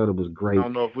that I thought it was great. I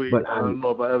don't know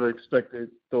if I ever expected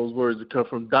those words to come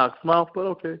from Doc's mouth, but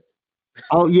okay.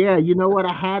 Oh yeah, you know what?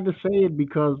 I had to say it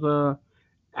because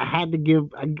I had to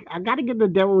I got to give the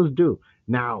devil his due.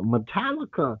 Now,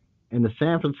 Metallica and the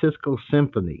San Francisco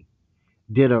Symphony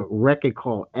did a record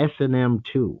called S&M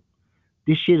 2.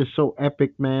 this shit is so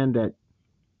epic, man, that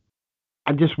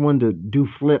I just wanted to do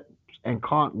flips and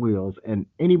cartwheels. And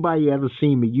anybody ever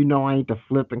seen me, you know I ain't the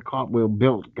flip and cartwheel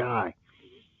built guy.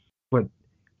 But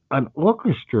an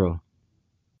orchestra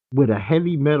with a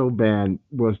heavy metal band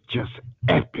was just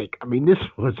epic. I mean, this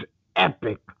was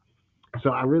epic. So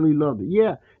I really loved it.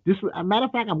 Yeah, a matter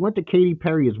of fact, I went to Katy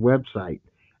Perry's website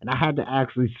and I had to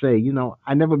actually say,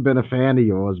 I never been a fan of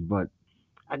yours, but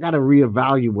I got to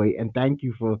reevaluate and thank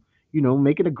you for,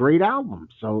 making a great album.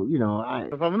 So,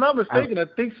 If I'm not I mistaken, I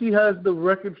think she has the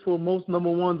record for most number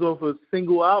ones off a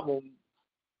single album,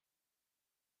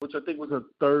 which I think was her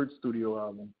third studio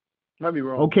album. Might be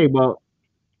wrong. okay, well,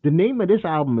 the name of this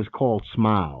album is called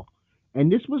Smile.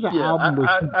 And this was an Yeah, album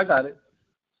where I got it.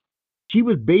 she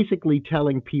was basically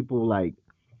telling people like,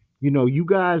 you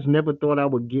guys never thought I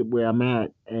would get where I'm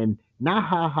at, and not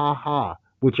ha ha ha,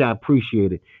 which I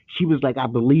appreciated. She was like, I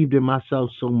believed in myself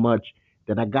so much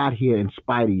that I got here in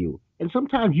spite of you. And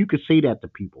sometimes you could say that to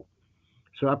people.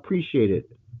 So I appreciate it.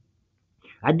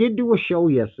 I did do a show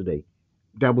yesterday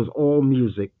that was all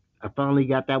music. I finally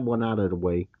got that one out of the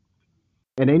way.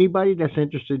 And anybody that's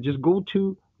interested, just go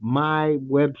to my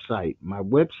website. My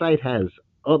website has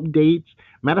updates.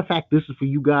 Matter of fact, this is for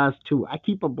you guys too. I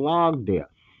keep a blog there.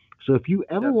 So Yeah,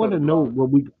 I saw the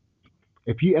blog.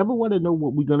 if you ever want to know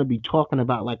what we're going to be talking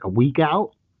about like a week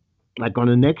out, like on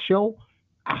the next show,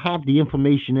 I have the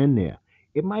information in there.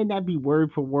 It might not be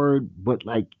word for word, but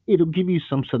like it'll give you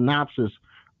some synopsis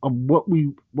of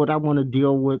what I want to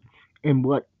deal with, and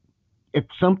what if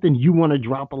something you want to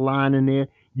drop a line in there,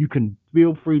 you can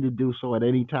feel free to do so at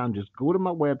any time. Just go to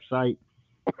my website,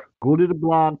 go to the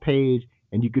blog page,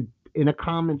 and you could in a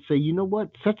comment say, you know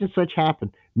what, such and such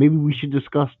happened. Maybe we should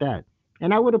discuss that,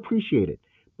 and I would appreciate it.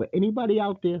 But anybody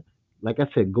out there, like I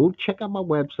said, go check out my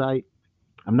website.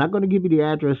 I'm not going to give you the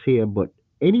address here, but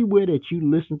anywhere that you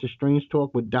listen to Strange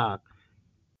Talk with Doc,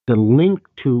 the link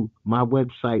to my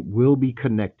website will be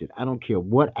connected. I don't care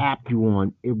what app you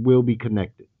on, it will be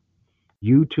connected.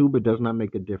 YouTube, it does not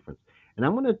make a difference. And I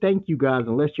want to thank you guys,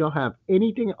 unless y'all have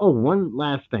anything. Oh, one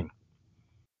last thing.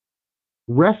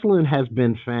 Wrestling has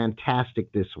been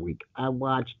fantastic this week. I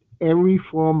watched every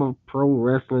form of pro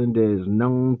wrestling that is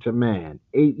known to man.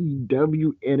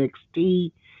 AEW,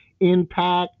 NXT,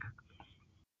 Impact.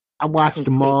 I watched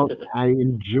them all. I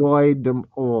enjoyed them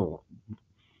all.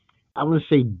 I want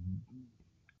to say,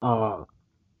 uh,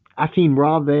 I seen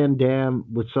Rob Van Dam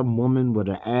with some woman with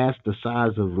an ass the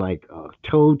size of like a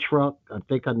tow truck. I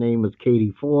think her name was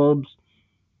Katie Forbes.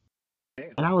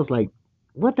 Damn. And I was like,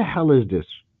 what the hell is this?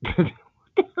 What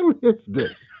the hell is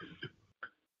this?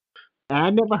 And I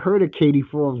never heard of Katie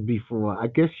Forbes before. I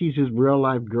guess she's his real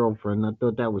life girlfriend. I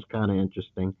thought that was kind of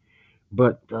interesting.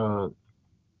 But the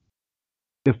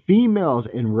females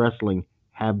in wrestling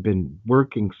have been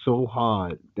working so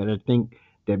hard that I think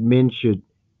that men should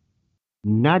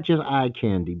not just eye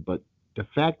candy, but the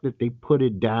fact that they put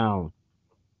it down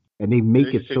and they They make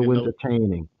it should take a so note.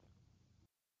 entertaining.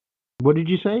 What did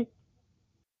you say?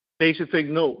 They should take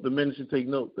note. The men should take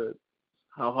note that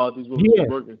how hard these women Yeah, are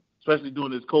working, especially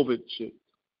doing this COVID shit.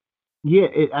 yeah.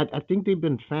 I think they've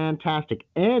been fantastic.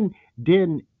 And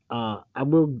then I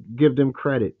will give them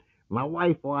credit. My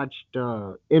wife watched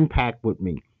Impact with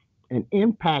me, and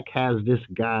Impact has this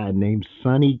guy named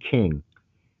Sonny King,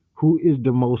 who is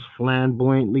the most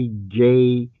flamboyantly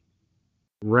gay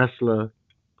wrestler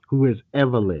who has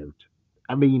ever lived.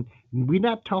 I mean, we're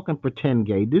not talking pretend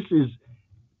gay. This is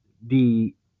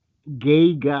the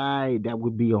gay guy that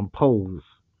would be on Pose.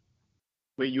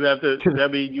 But you have to.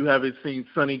 That means you haven't seen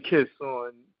Sunny Kiss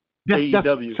on That's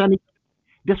AEW. Sonny.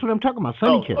 That's what I'm talking about.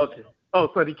 Sonny Oh, Kiss. okay. Oh,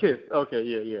 Sunny Kiss. Okay,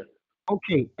 yeah.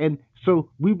 Okay, and so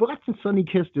we watched the Sonny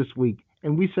Kiss this week,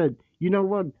 and we said, you know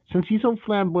what? Since he's so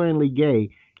flamboyantly gay,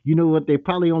 you know what? They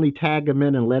probably only tag him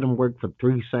in and let him work for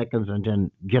 3 seconds and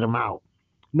then get him out.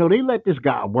 No, they let this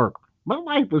guy work. My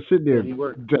wife was sitting Yeah, there he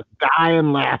worked. just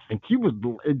dying laughing. She was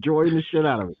enjoying the shit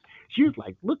out of it. She was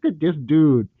like, "Look at this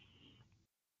dude.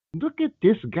 Look at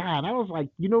this guy." And I was like,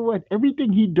 "You know what?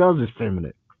 Everything he does is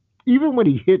feminine. Even when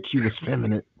he hits you, is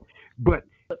feminine." But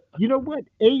you know what?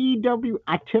 AEW,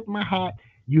 I tip my hat.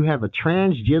 You have a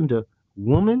transgender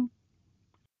woman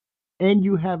and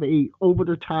you have a over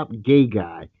the top gay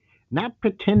guy, not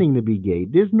pretending to be gay.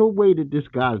 There's no way that this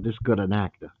guy's this good an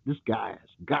actor. This guy has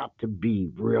got to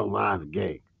be real live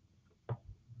gay.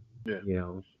 Yeah. You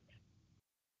know.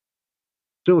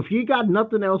 So if you got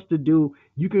nothing else to do,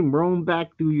 you can roam back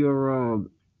through your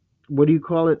what do you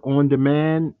call it, on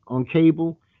demand on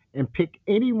cable, and pick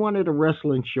any one of the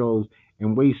wrestling shows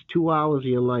and waste 2 hours of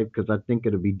your life because I think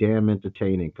it'll be damn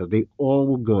entertaining because they all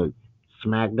were good.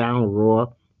 SmackDown,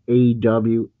 Raw,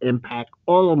 AEW, Impact,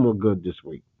 all of them were good this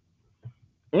week.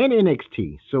 And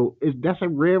NXT. So that's a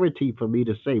rarity for me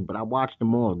to say, but I watched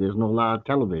them all. There's no live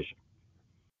television.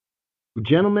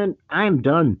 Gentlemen, I am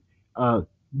done.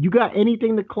 You got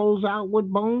anything to close out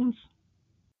with, Bones?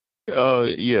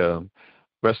 Yeah.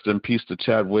 Rest in peace to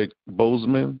Chadwick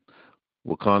Boseman.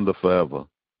 Wakanda forever.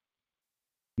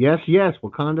 Yes,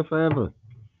 Wakanda forever.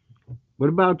 What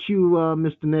about you,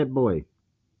 Mr. Netboy?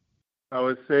 I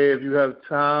would say if you have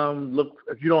time,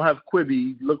 if you don't have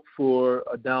Quibi, look for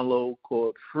a download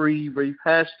called Free Ray,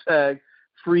 hashtag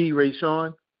Free Ray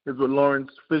Sean. It's with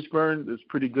Lawrence Fishburne. It's a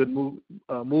pretty good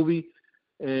movie.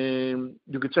 And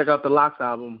you can check out the Locks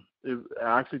album.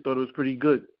 I actually thought it was pretty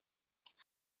good.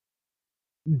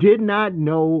 Did not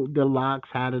know the Locks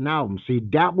had an album. See,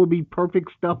 that would be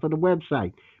perfect stuff for the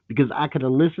website because I could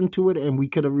have listened to it and we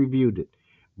could have reviewed it.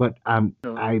 But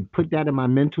I put that in my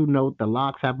mental note. The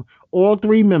Locks have all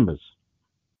three members.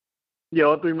 Yeah,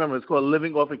 all three members. It's called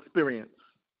Living Off Experience.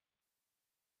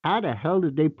 How the hell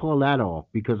did they pull that off?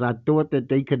 Because I thought that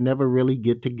they could never really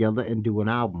get together and do an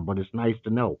album, but it's nice to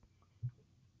know.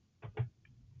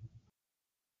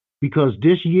 Because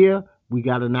this year we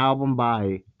got an album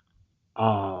by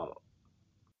Jada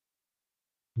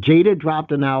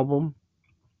dropped an album.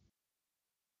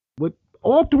 With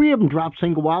all three of them dropped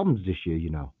single albums this year,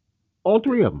 All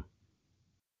three of them.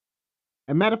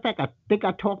 As a matter of fact, I think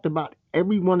I talked about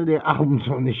every one of their albums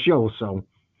on the show, so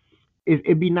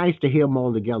it'd be nice to hear them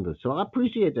all together. So I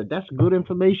appreciate that. That's good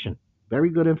information. Very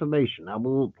good information. I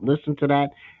will listen to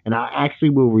that, and I actually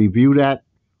will review that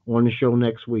on the show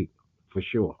next week, for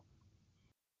sure.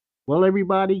 Well,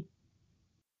 everybody,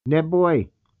 Netboy,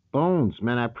 Bones,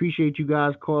 man, I appreciate you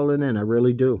guys calling in. I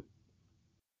really do.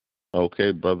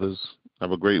 Okay, brothers.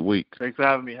 Have a great week. Thanks for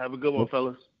having me. Have a good one,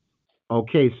 fellas.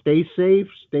 Okay, stay safe,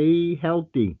 stay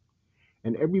healthy.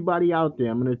 And everybody out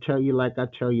there, I'm going to tell you like I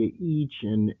tell you each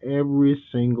and every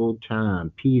single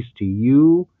time. Peace to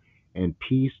you and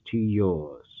peace to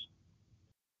yours.